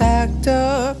all packed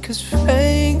up 'cause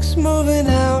Frank's moving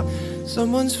out.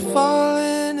 Someone's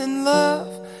falling in love,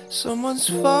 someone's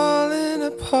falling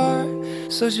apart.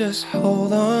 So just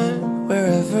hold on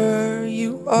wherever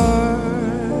you are.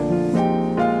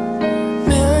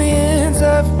 Millions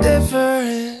of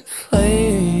different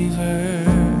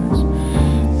flavors,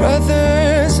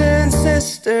 brothers and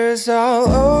sisters all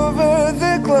over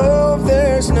the globe.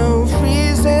 There's no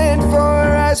reason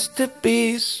for us to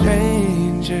be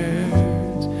strangers.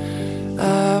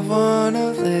 I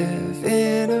wanna live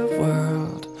in a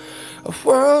world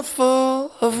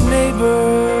full of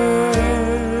neighbors.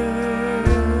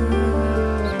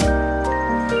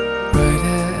 Right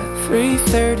at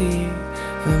 3:30,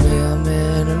 the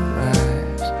mailman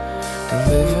arrives,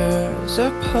 delivers a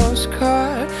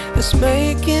postcard that's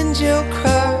making Jill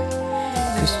cry.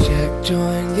 'Cause Jack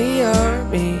joined the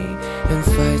army and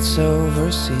fights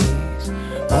overseas,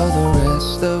 while the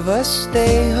rest of us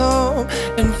stay home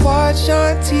and watch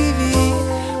on TV.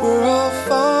 We're all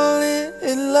falling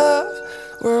in love,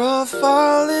 we're all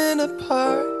falling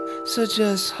apart. So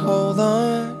just hold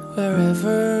on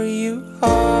wherever you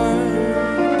are.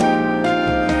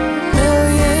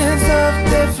 Millions of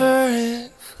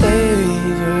different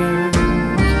flavors,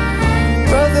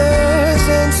 brothers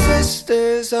and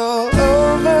sisters all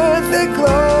over the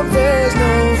globe. There's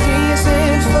no reason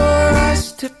for us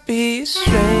to be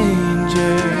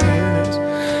strangers.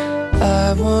 I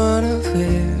wanna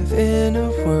live in a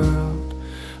world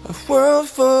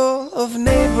full of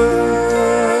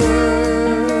neighbors.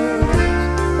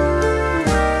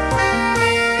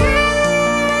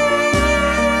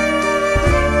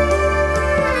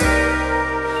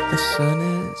 The sun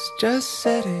is just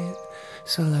setting,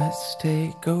 so let's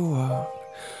take a walk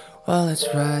while it's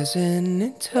rising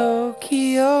in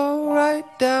Tokyo, right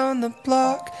down the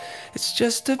block. It's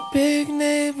just a big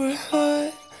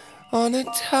neighborhood on a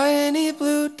tiny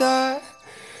blue dot.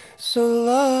 So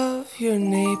love your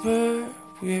neighbor,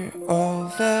 we're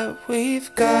all that we've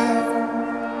got.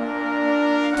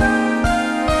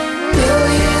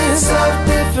 Millions of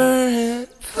different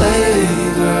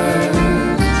flavors,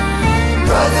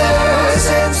 brothers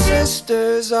and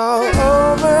sisters all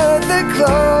over the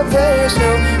globe. There's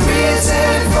no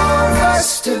reason for us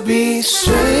to be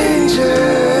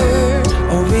strangers.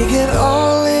 Or we get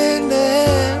all in the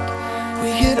end, we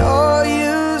get all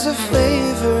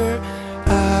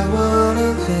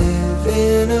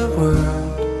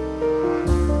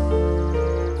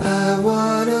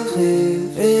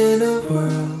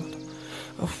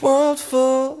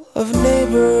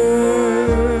neighbors.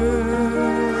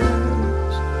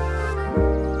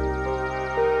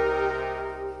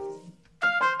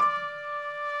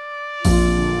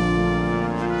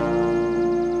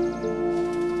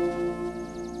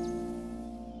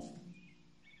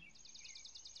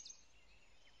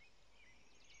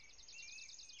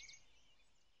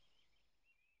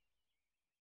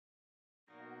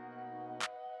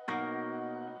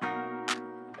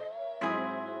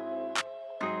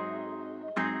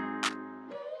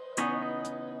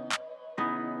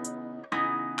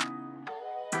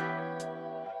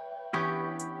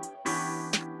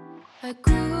 I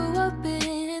grew up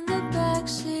in the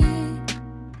backseat,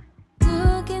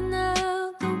 looking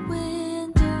out the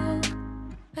window.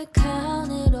 I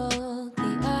counted all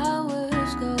the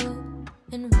hours go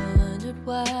and wondered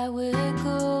why we're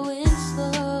going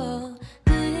slow.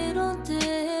 Little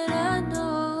did I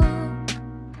know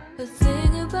the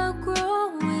thing about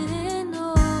growing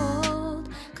old,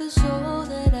 'cause all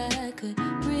that I could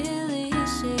really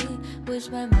see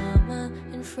was my mama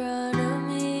in front of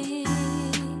me.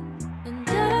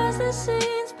 As the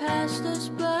scenes passed us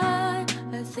by,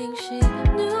 I think she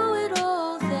knew it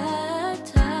all that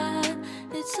time.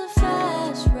 It's a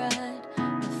fast ride,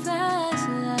 a fast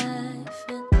life,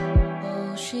 and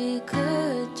all she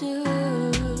could do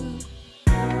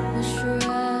was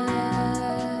drive.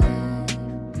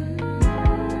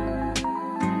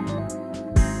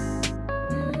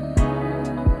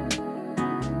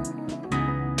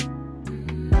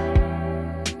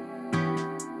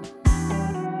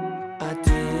 I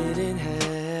didn't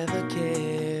have a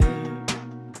care,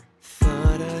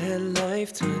 thought I had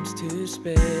lifetimes to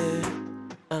spare.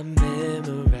 I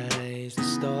memorized the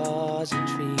stars and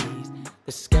trees,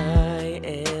 the sky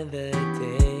and the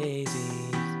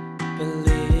daisies. But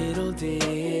little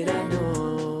did I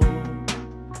know,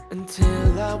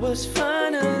 until I was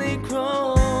finally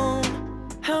grown,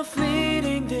 how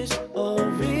fleeting this all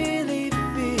really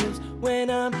feels when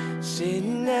I'm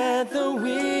sitting at the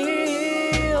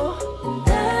wheel. And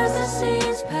as the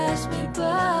scenes pass me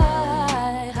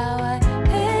by, how I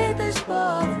hate this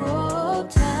borrowed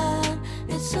time.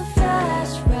 It's a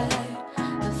fast ride,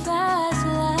 a fast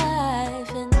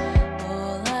life, and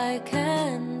all I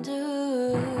can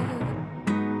do.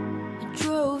 I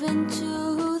drove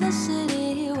into the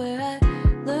city where I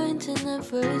learned to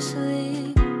never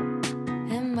sleep,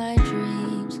 and my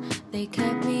dreams, they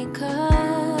kept me company.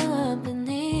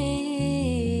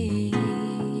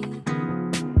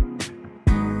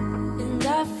 I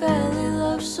fell in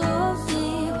love so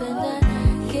deep, and I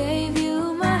gave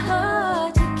you my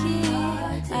heart to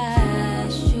keep. I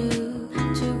asked you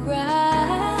to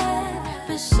ride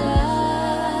beside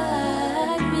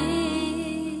me.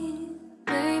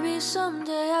 Maybe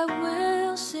someday I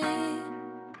will see,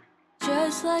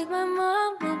 just like my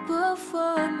mama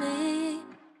before me,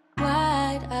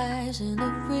 wide eyes in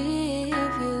the rear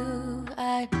view.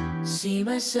 I'd see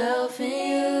myself in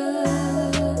you.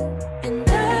 And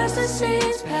as the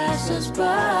scenes pass us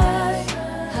by,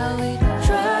 how we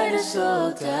try to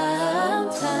slow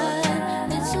down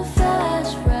time. It's a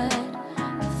fast ride, a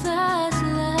fast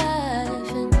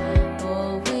life, and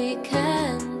all we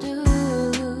can do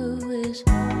is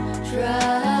try.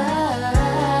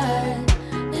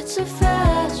 It's a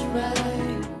fast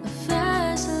ride, a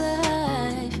fast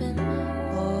life, and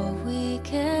all we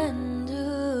can do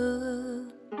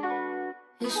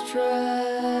is try.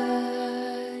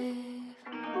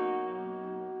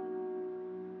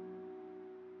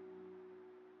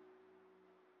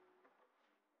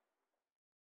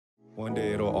 One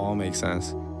day it'll all make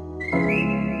sense.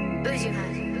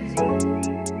 Uzuhan.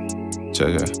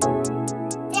 Check it.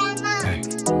 Hey.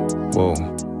 Whoa.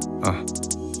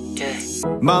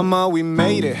 Mama, we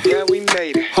made it. Yeah, we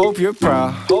made it. Hope you're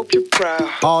proud. Hope you're proud.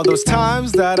 All those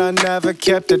times that I never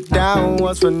kept it down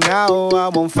was for now. I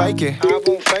won't fake it. I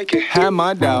won't fake it. Had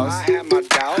my doubts. I had my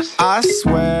doubts. I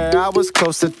swear I was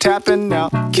close to tapping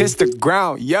out. Kiss the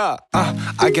ground, yeah.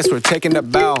 I guess we're taking a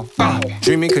bow.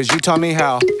 Dreaming cause you taught me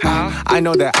how. I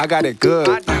know that I got it good.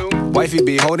 I do. Wifey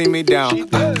be holding me down.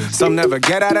 Some never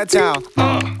get out of town.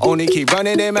 Only keep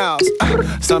running their mouths.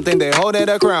 Something they hold at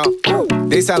a crown.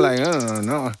 They sound like,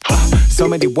 no. So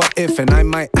many what if and I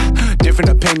might. Different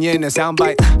opinion and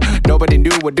soundbite. Nobody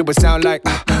knew what it would sound like.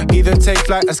 Either take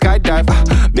flight or skydive.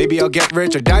 Maybe I'll get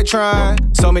rich or die trying.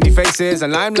 So many faces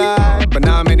and limelight, but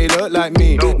not many look like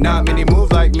me. Not many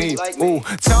move like me. Ooh,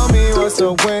 tell me what's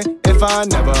a win if I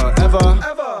never ever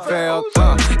failed.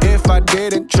 If I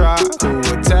didn't try, who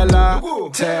would tell? I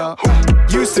tell.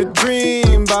 Used to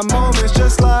dream by moments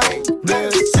just like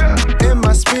this. In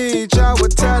my speech, I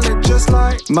would tell it just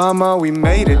like Mama, we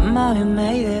made it. Mama, we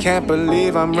made it. Can't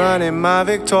believe I'm running my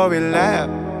victory lap.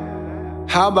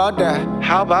 How about that?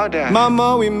 How about that?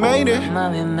 Mama, we made it.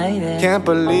 Mama, we made it. Can't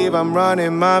believe I'm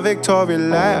running my victory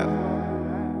lap.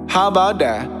 How about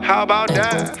that? How about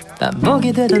that?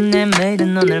 보게 되던 내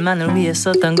매일은 오늘만을 위해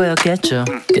썼던 거였겠죠.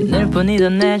 끝낼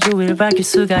뿐이던 내 주위를 밝힐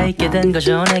수가 있게 된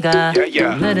거죠. 내가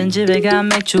오늘은 집에 간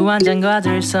맥주 한 잔과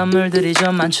들 선물들이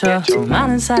좀 많죠.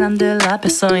 많은 사람들 앞에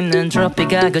서 있는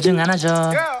트로피가 그중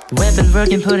하나죠. We've been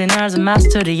working putting ours in my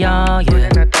studio.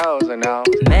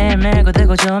 매일매일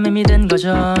고되고 좀 힘이 든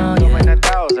거죠.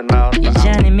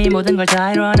 이젠 이미 모든 걸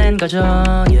다 이뤄낸 거죠.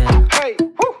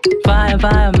 Fire,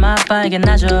 fire, my fire, get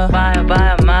nacho. Fire,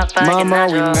 fire, my fire, get nacho. Mama,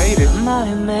 we made it. Mama,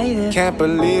 we made it. Can't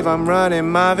believe I'm running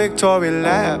my victory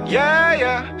lap.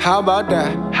 Yeah. How about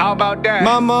that? How about that?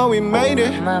 Mama, we made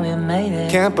it. Mama, we made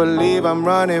it. Can't believe I'm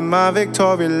running my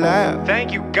victory lap.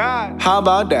 Thank you, God. How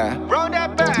about that? Run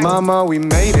that back. Mama, we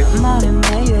made it. Mama, we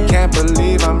made it. Can't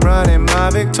believe I'm running my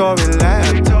victory lap.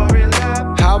 Victory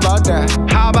lap. How about that?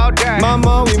 How about that?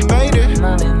 Mama, we made it.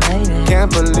 Mama, we made it. Can't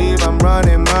believe I'm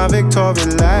running my victory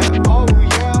lap. Oh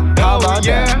yeah. How about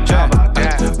that? How about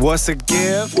that? What's a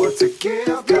gift? What's a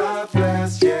gift? God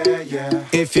bless, yeah.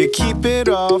 If you keep it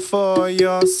all for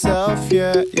yourself,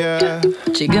 yeah.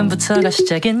 지금부터가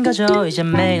시작인 거죠. 이제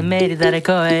매일매일이 다를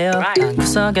거예요. 한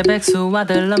구석의 백수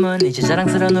아들놈은 이제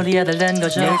자랑스러운 우리 아들 된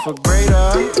거죠. Made for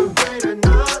greater.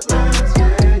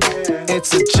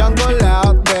 It's a jungle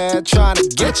out there trying to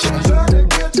get you.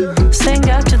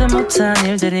 생각지도 못한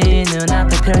일들이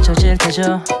눈앞에 펼쳐질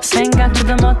테죠.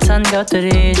 생각지도 못한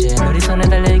것들이 이제 우리 손에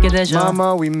달리게 되죠.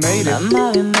 Mama, we made it.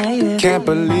 Mama, we made it. Can't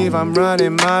believe I'm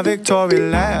running my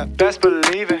victory lap. Best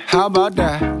believe it. How about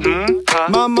that?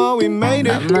 Mama, we made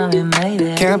it. Mama, we made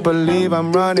it. Can't believe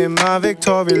I'm running my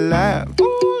victory lap.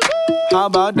 How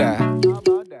about that?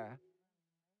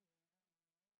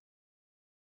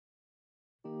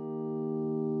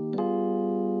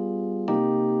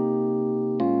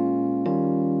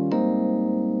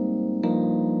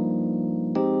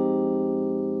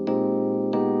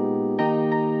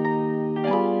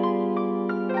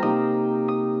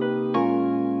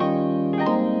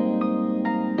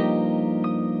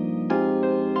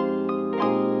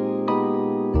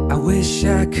 I wish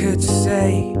I could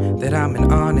say that I'm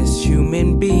an honest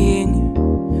human being,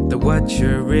 that what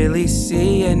you're really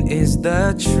seeing is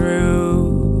the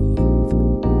truth.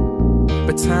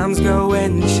 But times go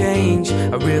and change,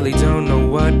 I really don't know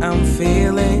what I'm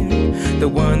feeling. The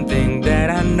one thing that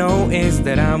I know is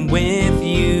that I'm with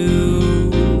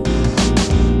you.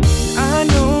 I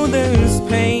know there's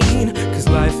pain, cause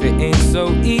life it ain't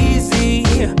so easy,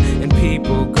 and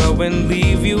people go and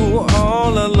leave you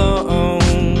all alone.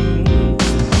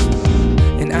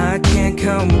 I can't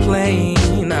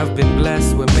complain, I've been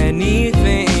blessed with many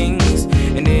things,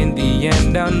 and in the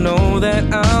end I know that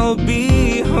I'll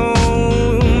be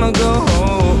home. I'll go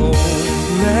home.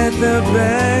 Let the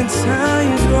bad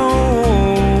times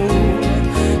roll,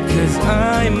 cause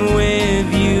I'm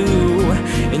with you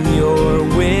and you're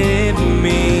with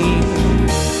me.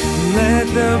 Let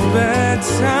the bad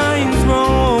times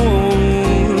roll,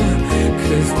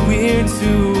 cause we're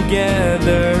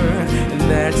together,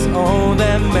 that's all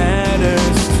that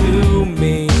matters to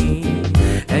me.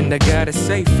 And I gotta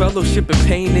say, fellowship and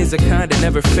pain is a kind that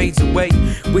never fades away,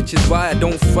 which is why I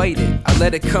don't fight it. I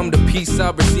let it come to peace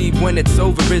I receive when it's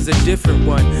over is a different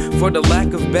one. For the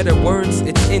lack of better words,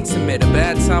 it's intimate. A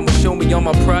bad time will show me all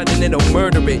my pride and it'll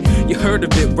murder it. You heard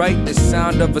of it, right? The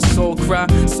sound of a soul cry,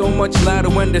 so much louder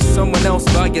when there's someone else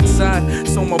by your side.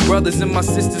 So my brothers and my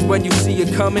sisters, when you see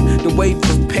it coming, the wave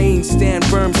of pain, stand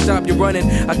firm, stop your running.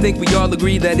 I think we all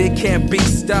agree that it can't be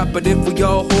stopped, but if we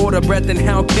all hold our breath, then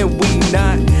how can we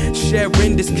not?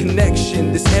 Sharing this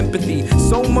connection, this empathy,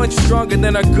 so much stronger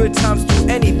than our good times do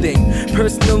anything.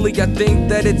 Personally, I think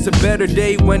that it's a better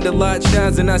day when the light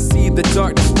shines and I see the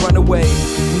darkness run away.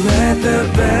 Let the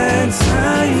bad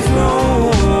times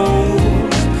roll,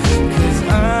 cause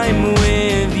I'm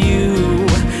with you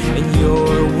and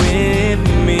you're with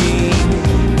me.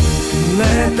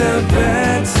 Let the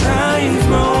bad times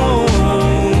roll,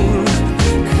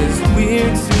 cause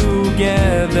we're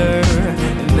together,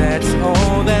 and that's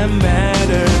all that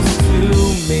matters to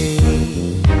me.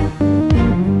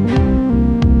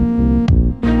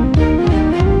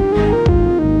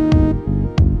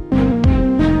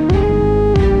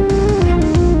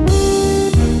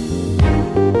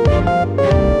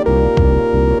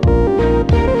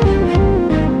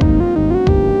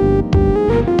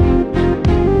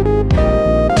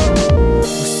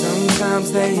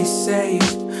 Sometimes they say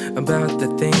about the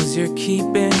things you're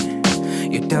keeping,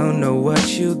 you don't know what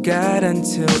you got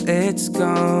until it's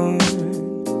gone.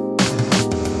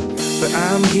 but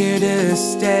I'm here to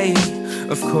stay,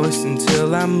 of course,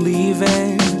 until I'm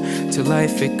leaving. Till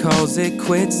life it calls it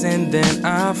quits and then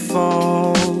I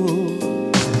fall.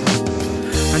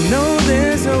 I know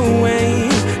there's a way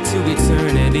to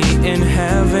eternity in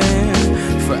heaven,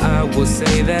 for I will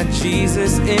say that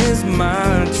Jesus is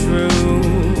my truth.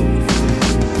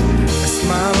 A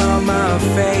smile on my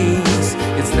face,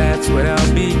 that's what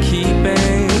I'll be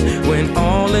keeping. When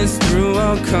all is through,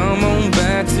 I'll come on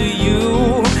back to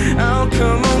you. I'll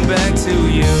come on back to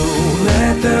you.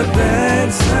 Let the bad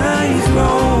times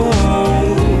roll,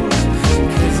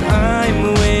 'cause I'm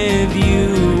with you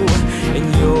and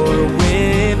you're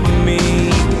with me.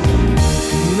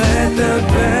 Let the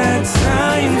bad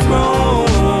times roll,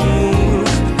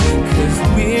 'cause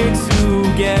we're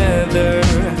together,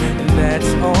 and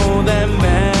that's all that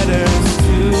matters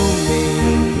to me.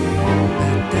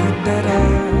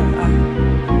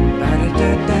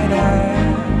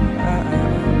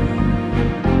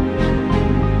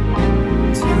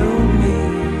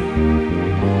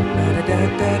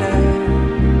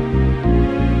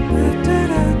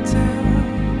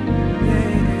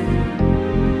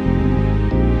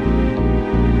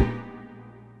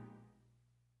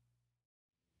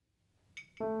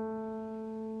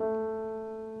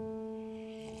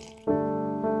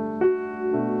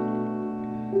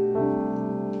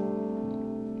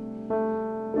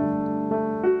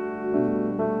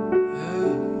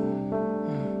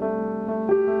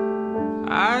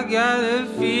 I got a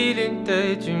feeling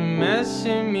that you're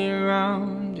messing me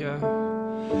around, yeah.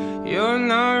 You're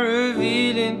not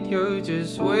revealing, you're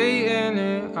just waiting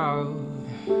it out.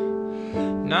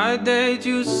 Not that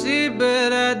you see,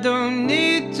 but I don't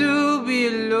need to be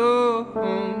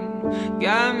alone.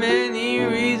 Got many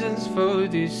reasons for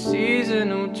this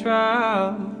seasonal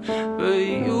trial, but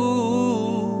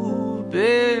you've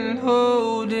been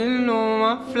holding all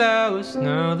my flowers,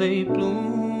 now they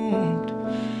bloomed.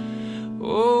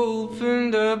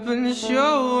 Opened up and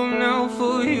show them now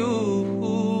for you.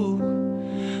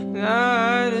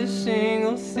 Not a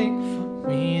single thing for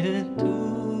me to do.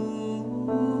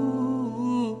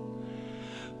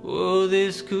 Well,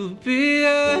 this could be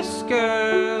us,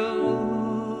 girl,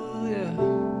 yeah.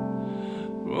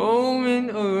 Roaming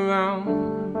around,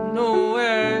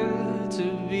 nowhere to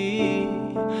be.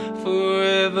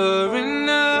 Forever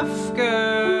enough,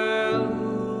 girl.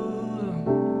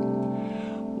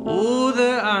 All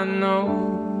that I know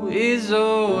is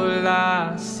all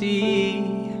I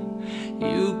see.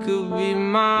 You could be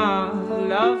my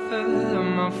lover,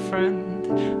 my friend.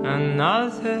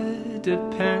 Another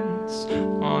depends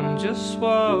on just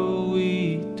what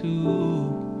we do.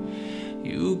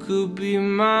 You could be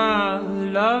my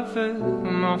lover,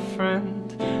 my friend.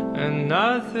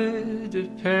 Another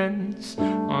depends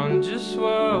on just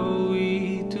what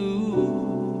we do.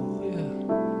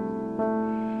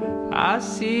 I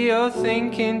see you're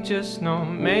thinking, just not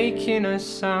making a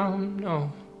sound,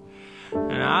 no.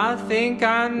 And I think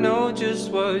I know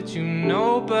just what you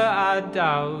know, but I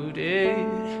doubt it.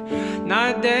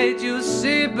 Not that you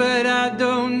see, but I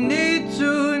don't need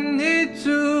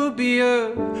to be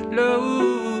alone,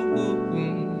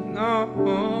 no.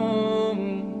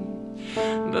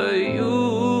 But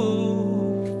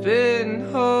you've been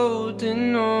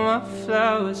holding all my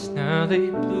flowers, now they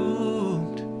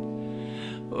bloomed.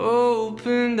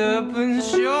 Opened up and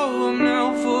show them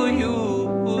now for you.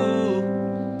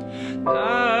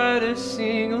 Not a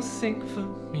single thing for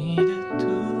me to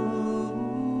do.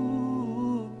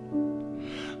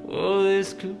 Well, this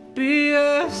could be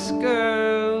us,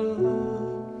 girl.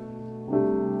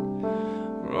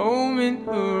 Roaming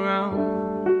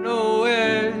around,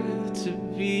 nowhere to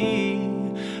be.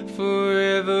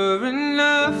 Forever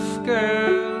enough,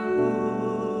 girl.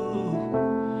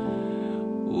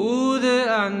 All that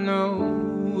I know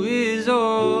is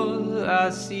all I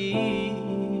see.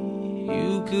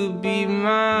 You could be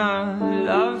my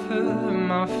lover,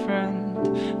 my friend.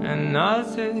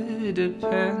 Another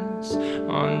depends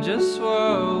on just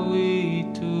what we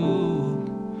do.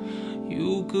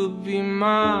 You could be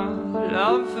my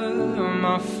lover,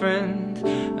 my friend.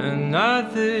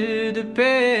 Another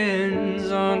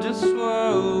depends on just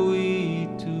what we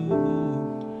do.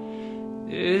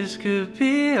 This could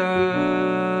be us,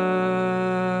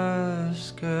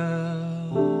 girl.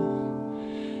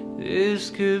 This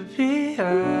could be us,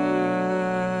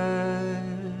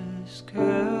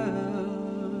 girl.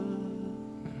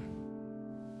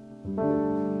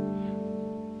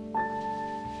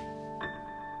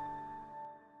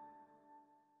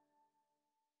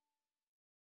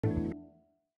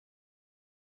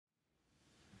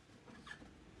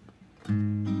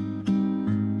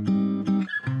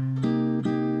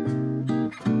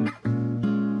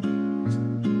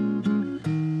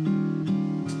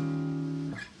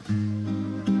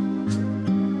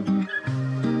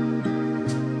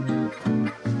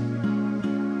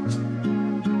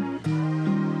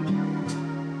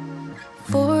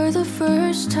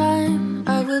 first time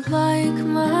I would like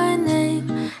my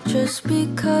name just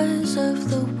because of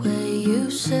the way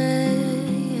you say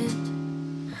it.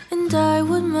 And I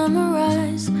would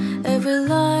memorize every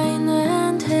line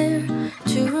and hair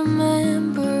to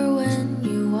remember when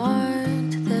you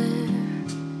aren't there.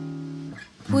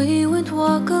 We would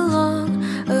walk along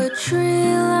a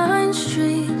tree-lined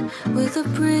street with a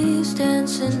breeze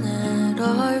dancing at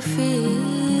our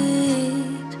feet.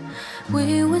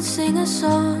 We would sing a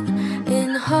song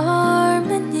in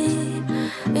harmony.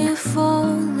 If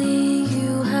only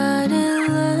you hadn't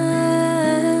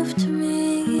left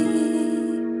me.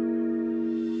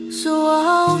 So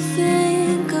I'll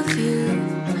think of you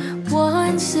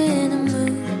once in a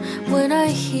moon when I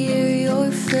hear your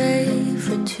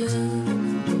favorite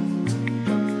tune.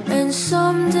 And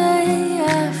someday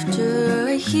after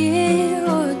a year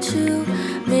or two,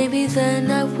 maybe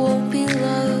then I won't be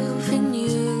loving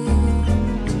you.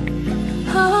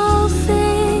 I'll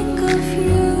think of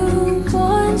you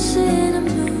once in a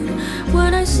moon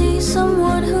when I see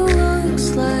someone who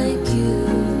looks like you.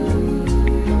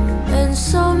 And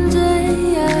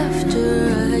someday after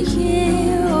a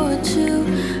year or two,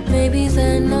 maybe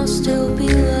then I'll still be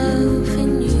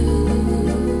loving you.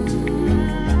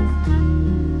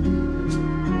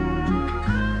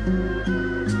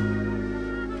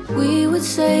 We would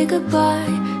say goodbye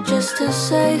just to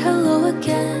say hello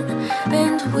again,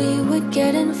 and we would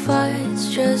get in fights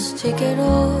just to get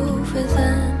over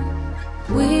them.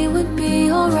 We would be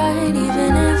alright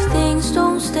even if things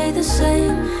don't stay the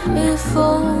same. If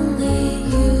only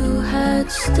you had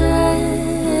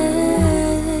stayed.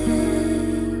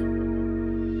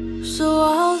 So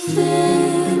I'll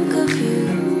think of you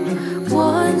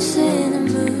once in a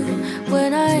moon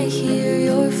when I hear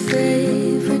your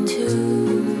favorite tune.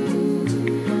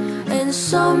 And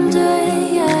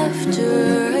someday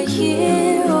after a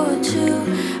year or two,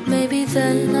 maybe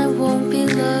then I won't be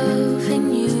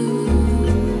loving you.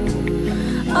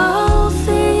 I'll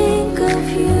think of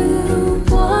you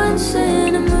once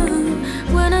in a moon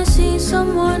when I see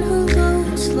someone who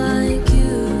looks like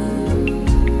you.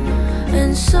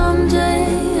 And someday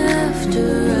after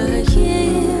a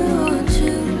year or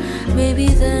two, maybe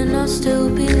then I'll still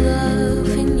be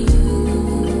loving you.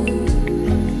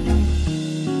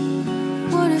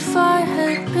 What if I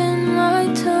had been my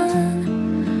turn?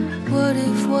 What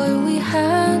if what we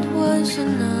had was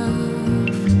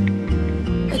enough?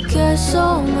 I guess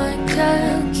all my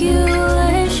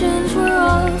calculations were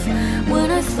off when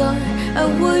I thought I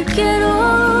would get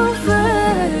over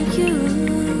you.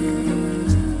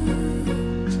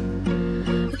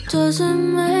 It doesn't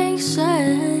make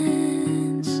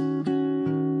sense,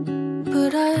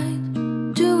 but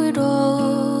I'd do it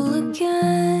all again.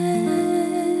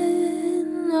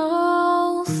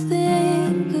 I'll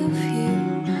think of you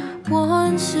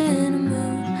once in a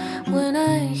moon when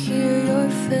I hear your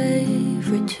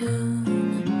favorite tune.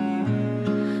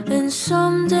 And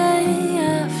someday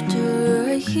after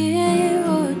a year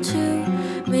or two,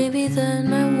 maybe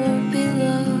then I won't be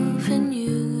loving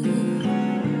you.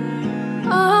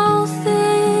 I'll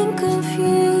think of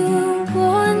you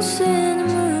once in a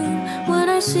moon when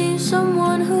I see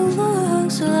someone who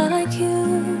looks like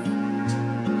you.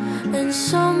 And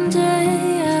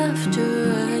someday after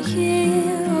a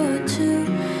year or two,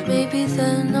 maybe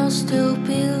then I'll still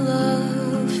be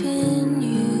loving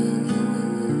you.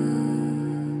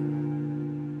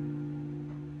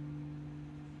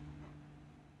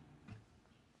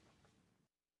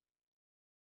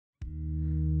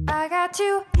 I got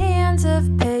two hands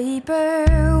of paper.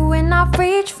 When I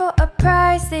reach for a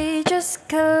prize, they just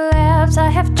collapse. I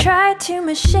have tried to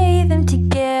mache them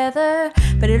together,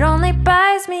 but it only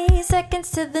buys me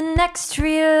seconds to the next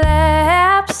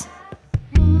relapse.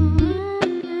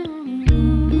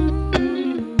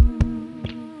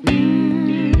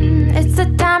 It's the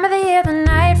time of the year the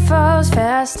night falls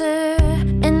faster,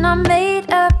 and I made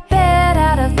a bed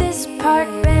out of this park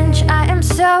bench. I am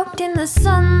soaked in the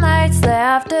sunlight's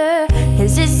laughter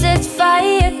as it sets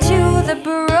fire to the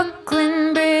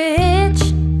Brooklyn Bridge.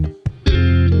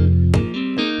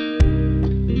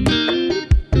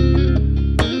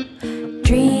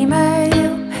 Dreamer, you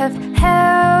have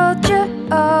held your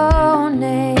own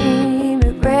name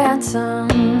at ransom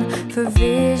for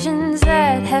visions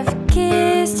that have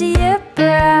kissed your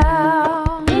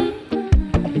brow.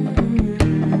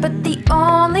 But the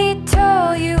only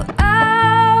toll you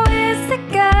owe is the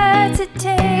guts it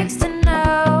takes to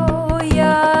know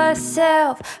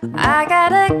yourself. I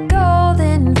got a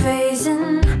golden face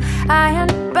and iron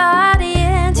body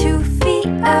and 2 feet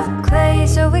of clay.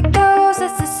 So it goes,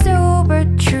 that's the sober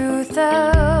truth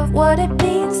of what it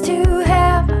means to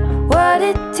have what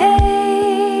it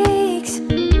takes.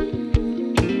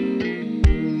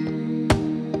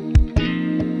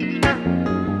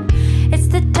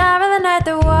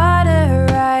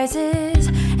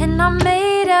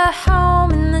 a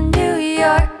home in the New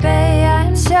York Bay.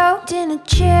 I'm soaked in a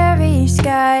cherry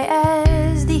sky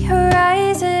as the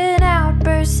horizon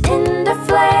outbursts into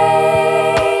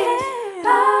flame.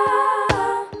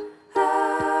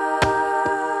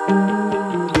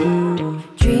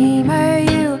 Dreamer,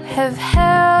 you have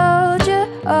held your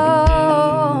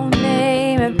own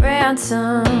name at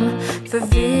ransom for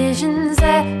visions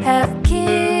that have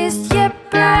kissed your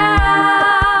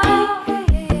brow.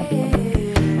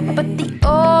 But the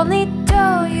only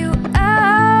toll you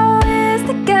owe is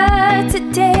the guts it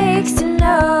takes to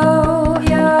know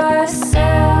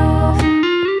yourself.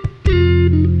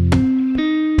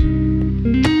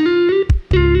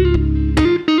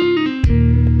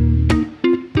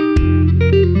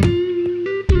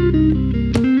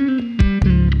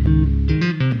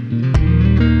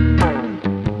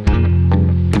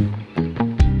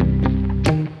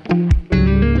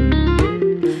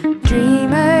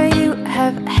 Dreamer, you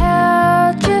have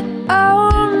held your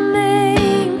own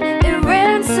name at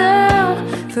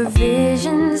ransom for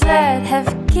visions that have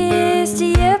kissed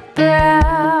your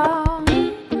brow.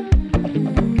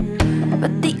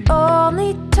 But the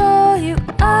only toll you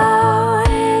owe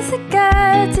is the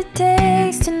guts it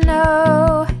takes to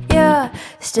know you're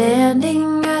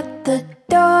standing at the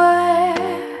door,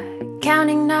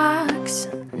 counting knocks,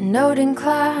 noting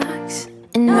clocks,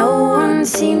 and no one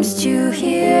seems to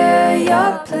hear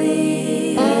your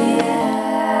plea.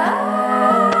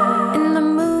 And the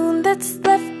moon that's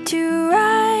left to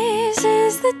rise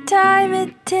is the time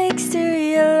it takes to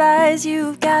realize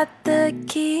you've got the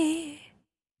key.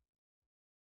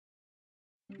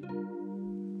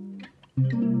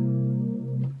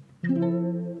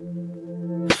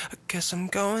 I guess I'm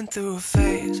going through a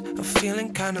phase of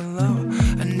feeling kinda low.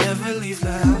 I never leave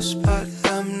the house, but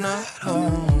I'm not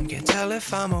home. Can't tell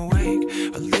if I'm awake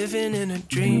or living in a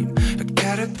dream. A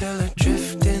caterpillar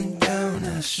drifting down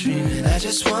a stream, and I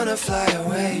just wanna fly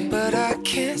away, but I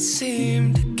can't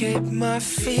seem to get my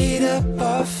feet up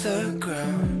off the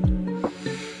ground.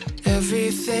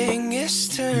 Everything is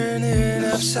turning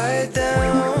upside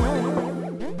down.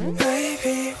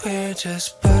 Maybe we're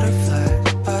just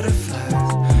butterflies, butterflies,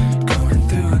 going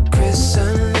through a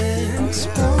chrysalis.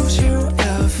 Suppose you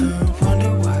ever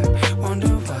wonder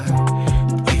why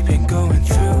we've been going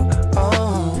through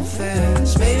all this.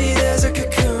 Maybe there's a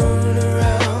cocoon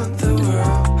around the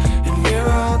world, and we're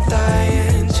all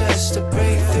dying just to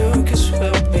break through, 'cause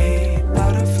we'll be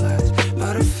butterflies,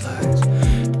 butterflies,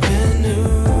 brand new.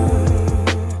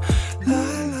 La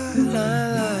la la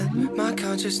la. My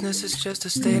consciousness is just a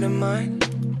state of mind.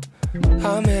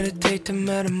 I'll meditate to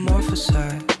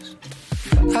metamorphosize.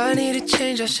 I need a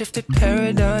change, I shifted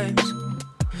paradigms.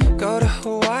 Go to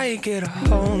Hawaii, get a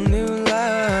whole new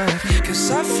life. 'Cause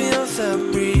I feel the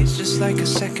breeze just like a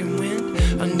second wind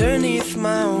underneath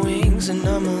my wings, and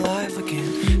I'm alive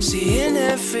again, seeing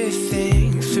everything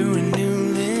through a new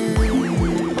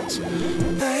lens.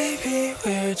 Maybe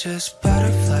we're just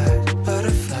butterflies,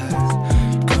 butterflies,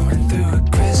 going through a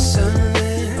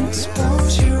chrysalis.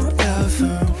 Suppose you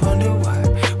ever wonder why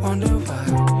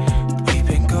we've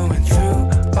been going through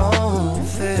all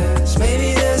this. Maybe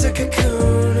there's a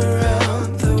cocoon around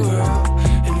the world,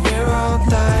 and we're all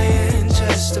dying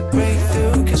just to break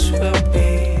through, 'cause we'll be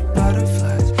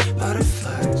butterflies,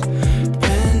 butterflies,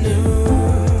 brand new.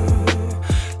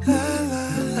 La la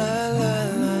la la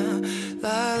la,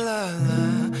 la la la,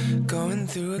 going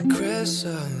through a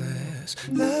chrysalis.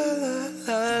 La la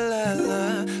la la la,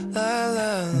 la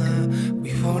la la,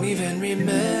 we won't even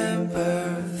remember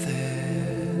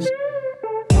this.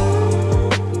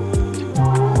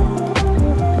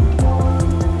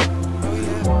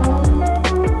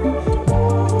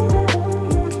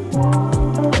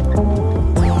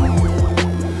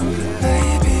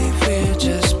 Maybe we're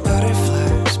just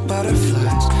butterflies,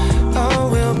 butterflies. Oh,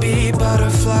 we'll be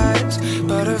butterflies,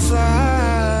 butterflies,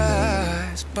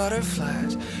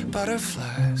 butterflies,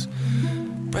 butterflies,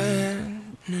 brand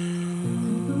new.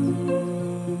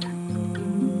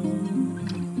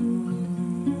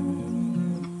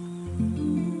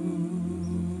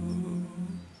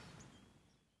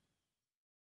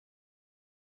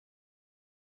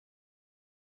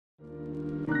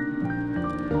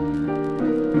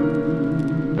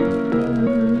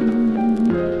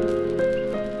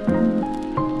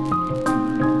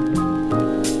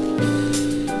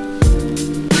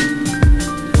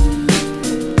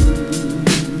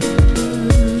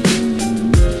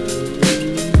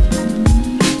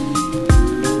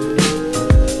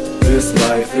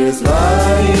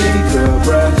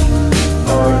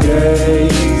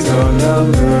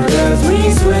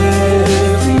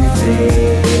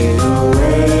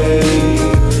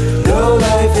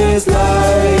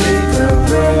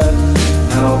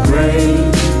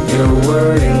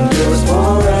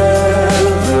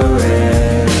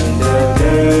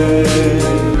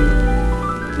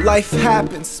 Life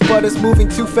happens, but it's moving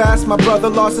too fast. My brother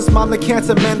lost his mom to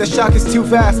cancer, man, the shock is too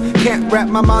vast. Can't wrap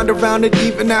my mind around it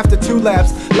even after 2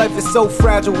 laps. Life is so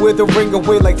fragile, withering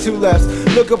away like 2 laps.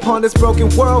 Look upon this broken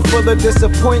world full of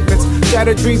disappointments,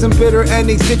 shattered dreams and bitter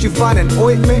endings. Did you find an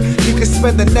ointment? You could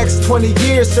spend the next 20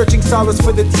 years searching solace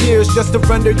for the tears, just to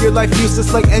render your life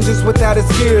useless like engines without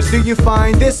its gears. Do you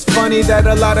find this funny that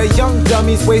a lot of young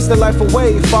dummies waste their life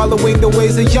away following the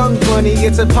ways of young money?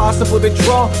 It's impossible to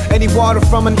draw any water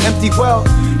from an empty well.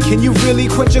 Can you really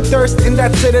quench your thirst in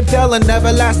that citadel? An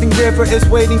everlasting river is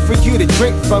waiting for you to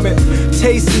drink from it.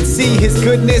 Taste and see his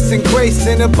goodness and grace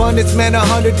in abundance. Man,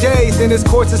 100 days in his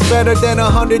course is better than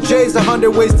 100 J's.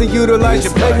 100 ways to utilize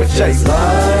your paper chase.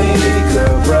 Like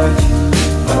a breath,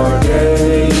 our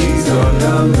days are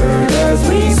numbered as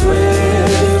we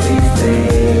swiftly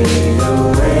fade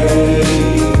away.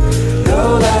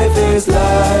 No, life is like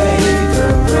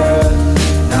a breath.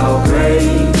 How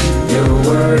great your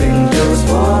word endures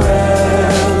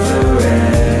forever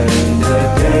and a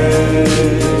day.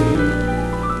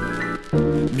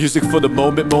 Music for the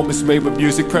moment, moments made with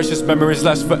music. Precious memories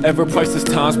last forever. Priceless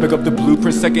times make up the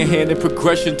blueprint. Second hand in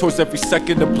progression towards every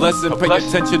second a blessing. Pay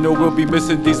attention or we'll be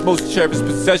missing these most cherished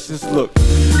possessions. Look,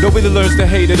 nobody learns to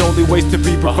hate, it only ways to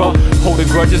be provoked. Holding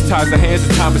grudges ties the hands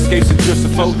and time escapes and drifts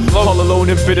afloat. All alone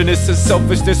in bitterness and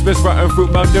selfishness. Miss rotten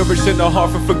fruit, malnourished and a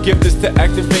heart for forgiveness to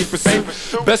act in vain pursuit.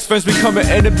 Best friends becoming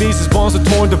enemies as bonds are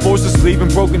torn. Divorces leaving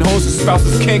broken homes and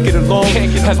spouses can't get along.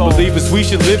 As believers we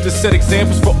should live to set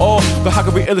examples for all. But how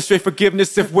can we illustrate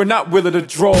forgiveness if we're not willing to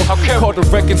draw? Called to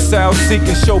reconcile, seek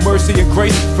and show mercy and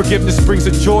grace. Forgiveness brings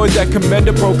a joy that commend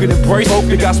a broken embrace.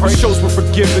 The gospel shows we're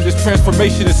forgiven, this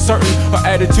transformation is certain. Our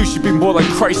attitude should be more like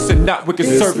Christ and not wicked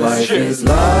servants. Life is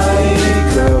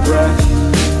like a breath.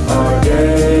 Our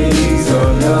days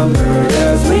are numbered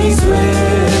as we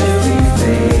swiftly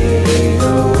fade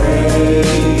away.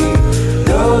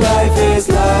 No, life is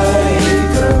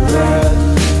like a breath.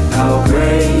 How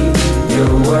great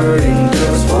your word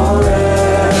endures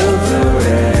forever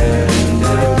and a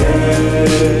day.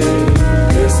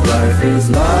 This life is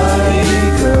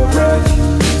like a breath.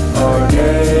 Our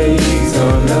days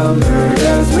are numbered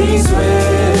as we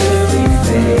swiftly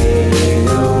fade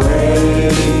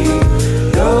away.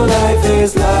 No, life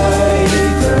is like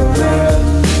a breath.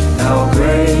 How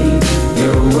great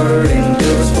your word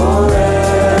endures forever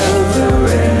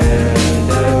and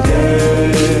a day.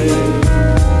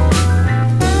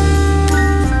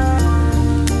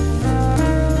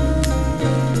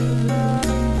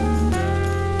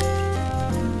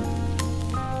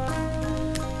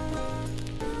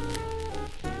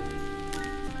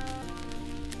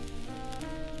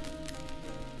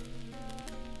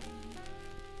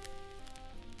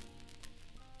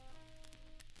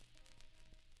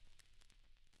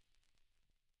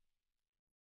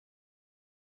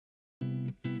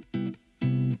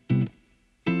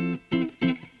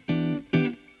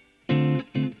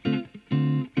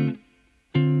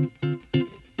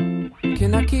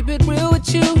 Can I keep it real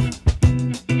with you?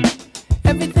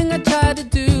 Everything I tried to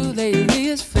do lately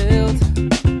has failed.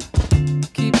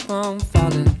 Keep on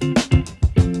falling.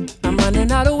 I'm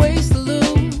running out of ways to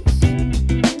lose.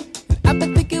 I've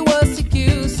been thinking what's the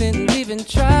use in even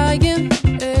trying?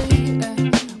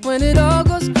 When it all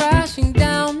goes crashing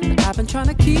down, I've been trying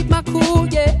to keep my cool,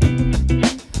 yeah.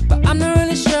 But I'm not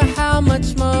really sure how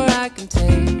much more I can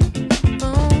take.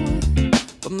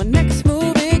 But my next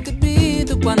move, it could be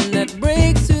the one that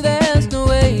breaks through. There's no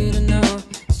way to know.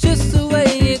 It's just the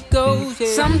way it goes, yeah.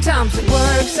 Sometimes it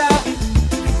works out,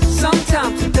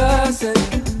 sometimes it doesn't.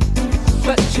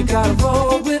 But you gotta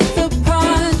roll with the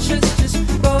punches. Just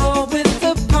roll with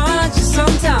the punches.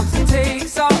 Sometimes it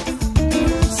takes off,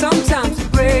 sometimes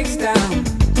it breaks down.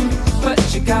 But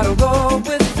you gotta roll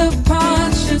with the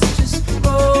punches. Just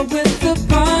roll with the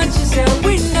punches. Yeah,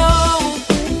 we know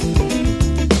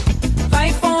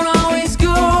life won't always go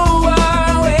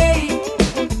our way.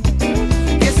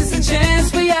 Guess it's a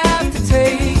chance we have to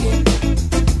take.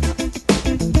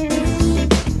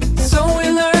 So we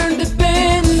learn to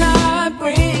bend, not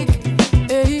break.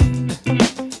 Hey.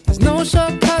 There's no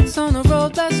shortcuts on the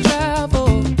road less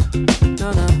traveled.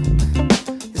 No, no.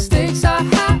 The stakes are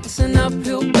high, it's an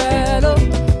uphill battle.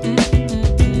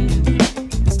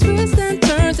 It's twists and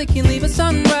turns that can leave us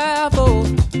unraveled.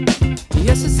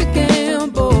 Yes, it's a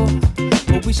gamble,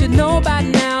 but we should know by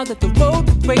now that the road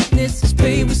to greatness is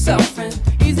paved with suffering.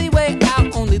 Easy way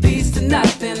out only leads to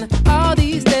nothing. All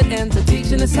these dead ends are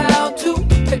teaching us how to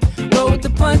roll with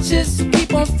the punches.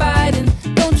 Keep on fighting,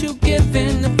 don't you give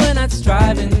in. If we're not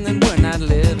striving, then we're not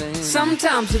living.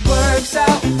 Sometimes it works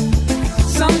out,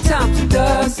 sometimes it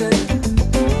doesn't.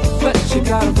 But you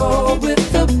gotta roll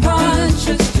with the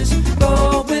punches.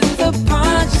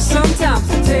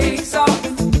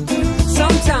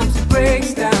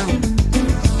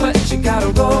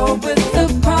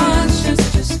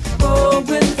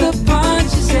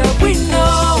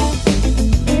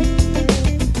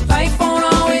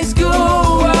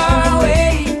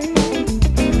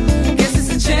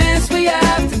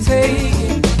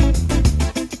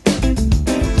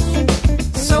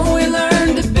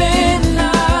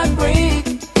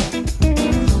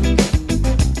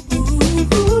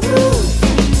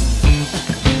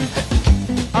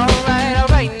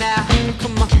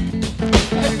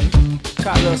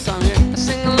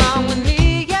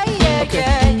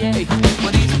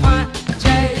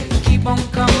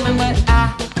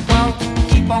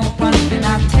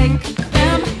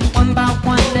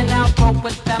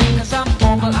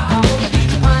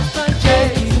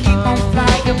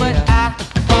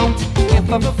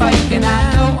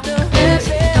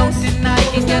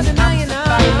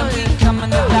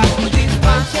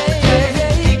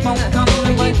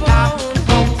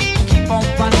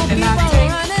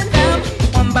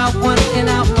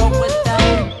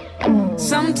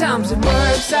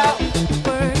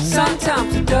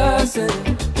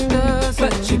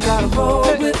 But you gotta roll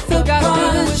with the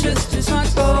punches. Just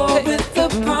roll with the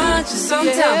punches.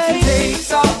 Sometimes it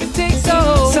takes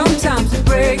off, sometimes it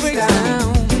breaks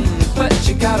down. But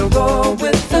you gotta roll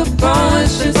with the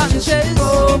punches. Just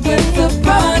roll with the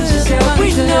punches. Yeah, we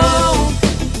know,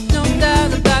 no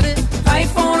doubt about it.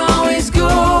 Life won't always go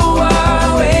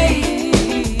our way.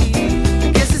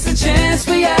 I guess it's a chance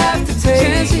we have to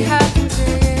take.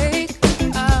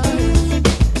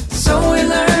 So we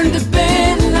learn to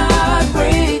bend, not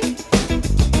break.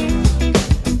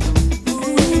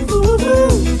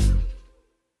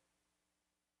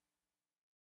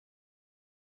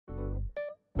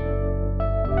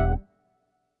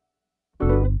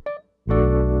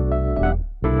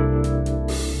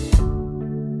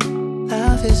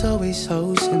 Life is always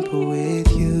so simple with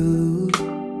you.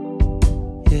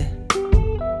 Yeah.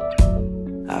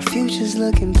 Our future's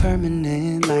looking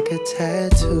permanent like a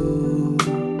tattoo.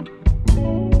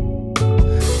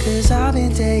 'Cause I've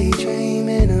been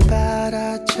daydreaming about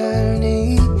our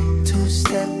journey.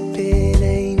 Two-stepping,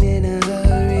 ain't in a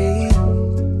hurry.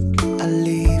 I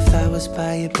leave flowers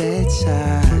by your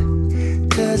bedside,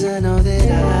 'cause I know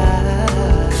that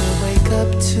I could wake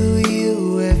up to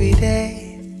you every day.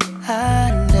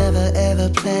 I never ever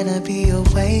plan to be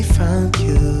away from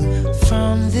you,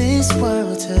 from this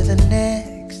world to the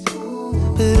next.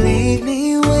 Believe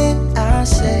me when I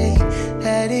say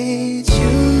that it's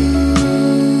you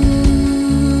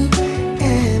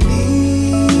and me,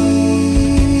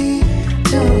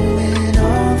 doing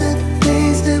all the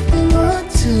things that we want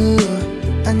to,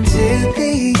 until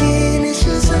the end it's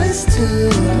just us two.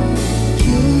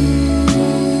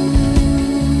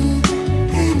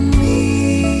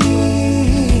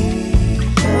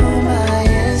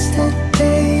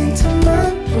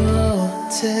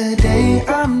 Today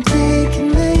I'm thinking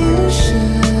that you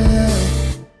should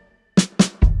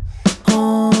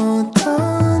hold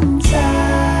on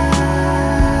tight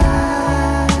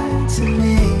to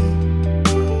me.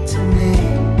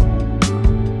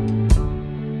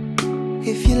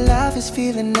 If your life is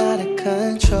feeling out of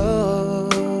control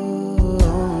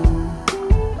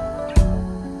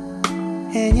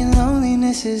and your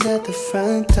loneliness is at the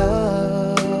front door,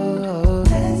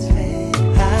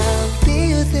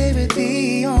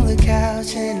 therapy on the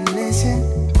couch and listen,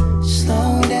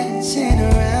 slow dancing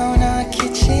around our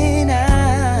kitchen.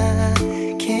 I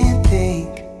can't think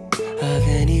of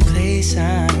any place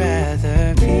I'd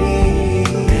rather be.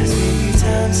 As many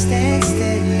times stand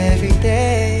still every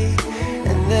day,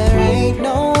 and there ain't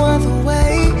no other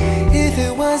way if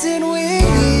it wasn't with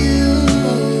you.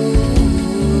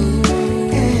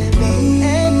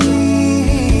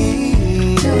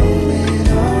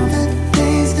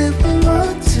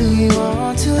 You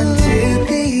want to until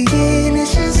the end,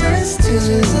 it's just us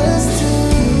two,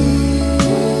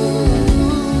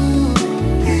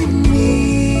 and me.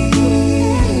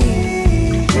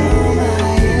 Now my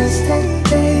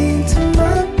yesterday and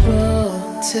tomorrow.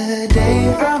 Today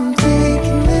I'm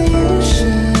thinking that you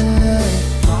should.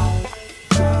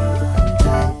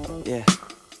 Yeah.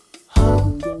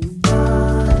 Hold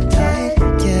on tight.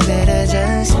 You better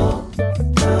just hold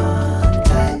on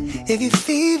tight. If you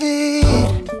feel it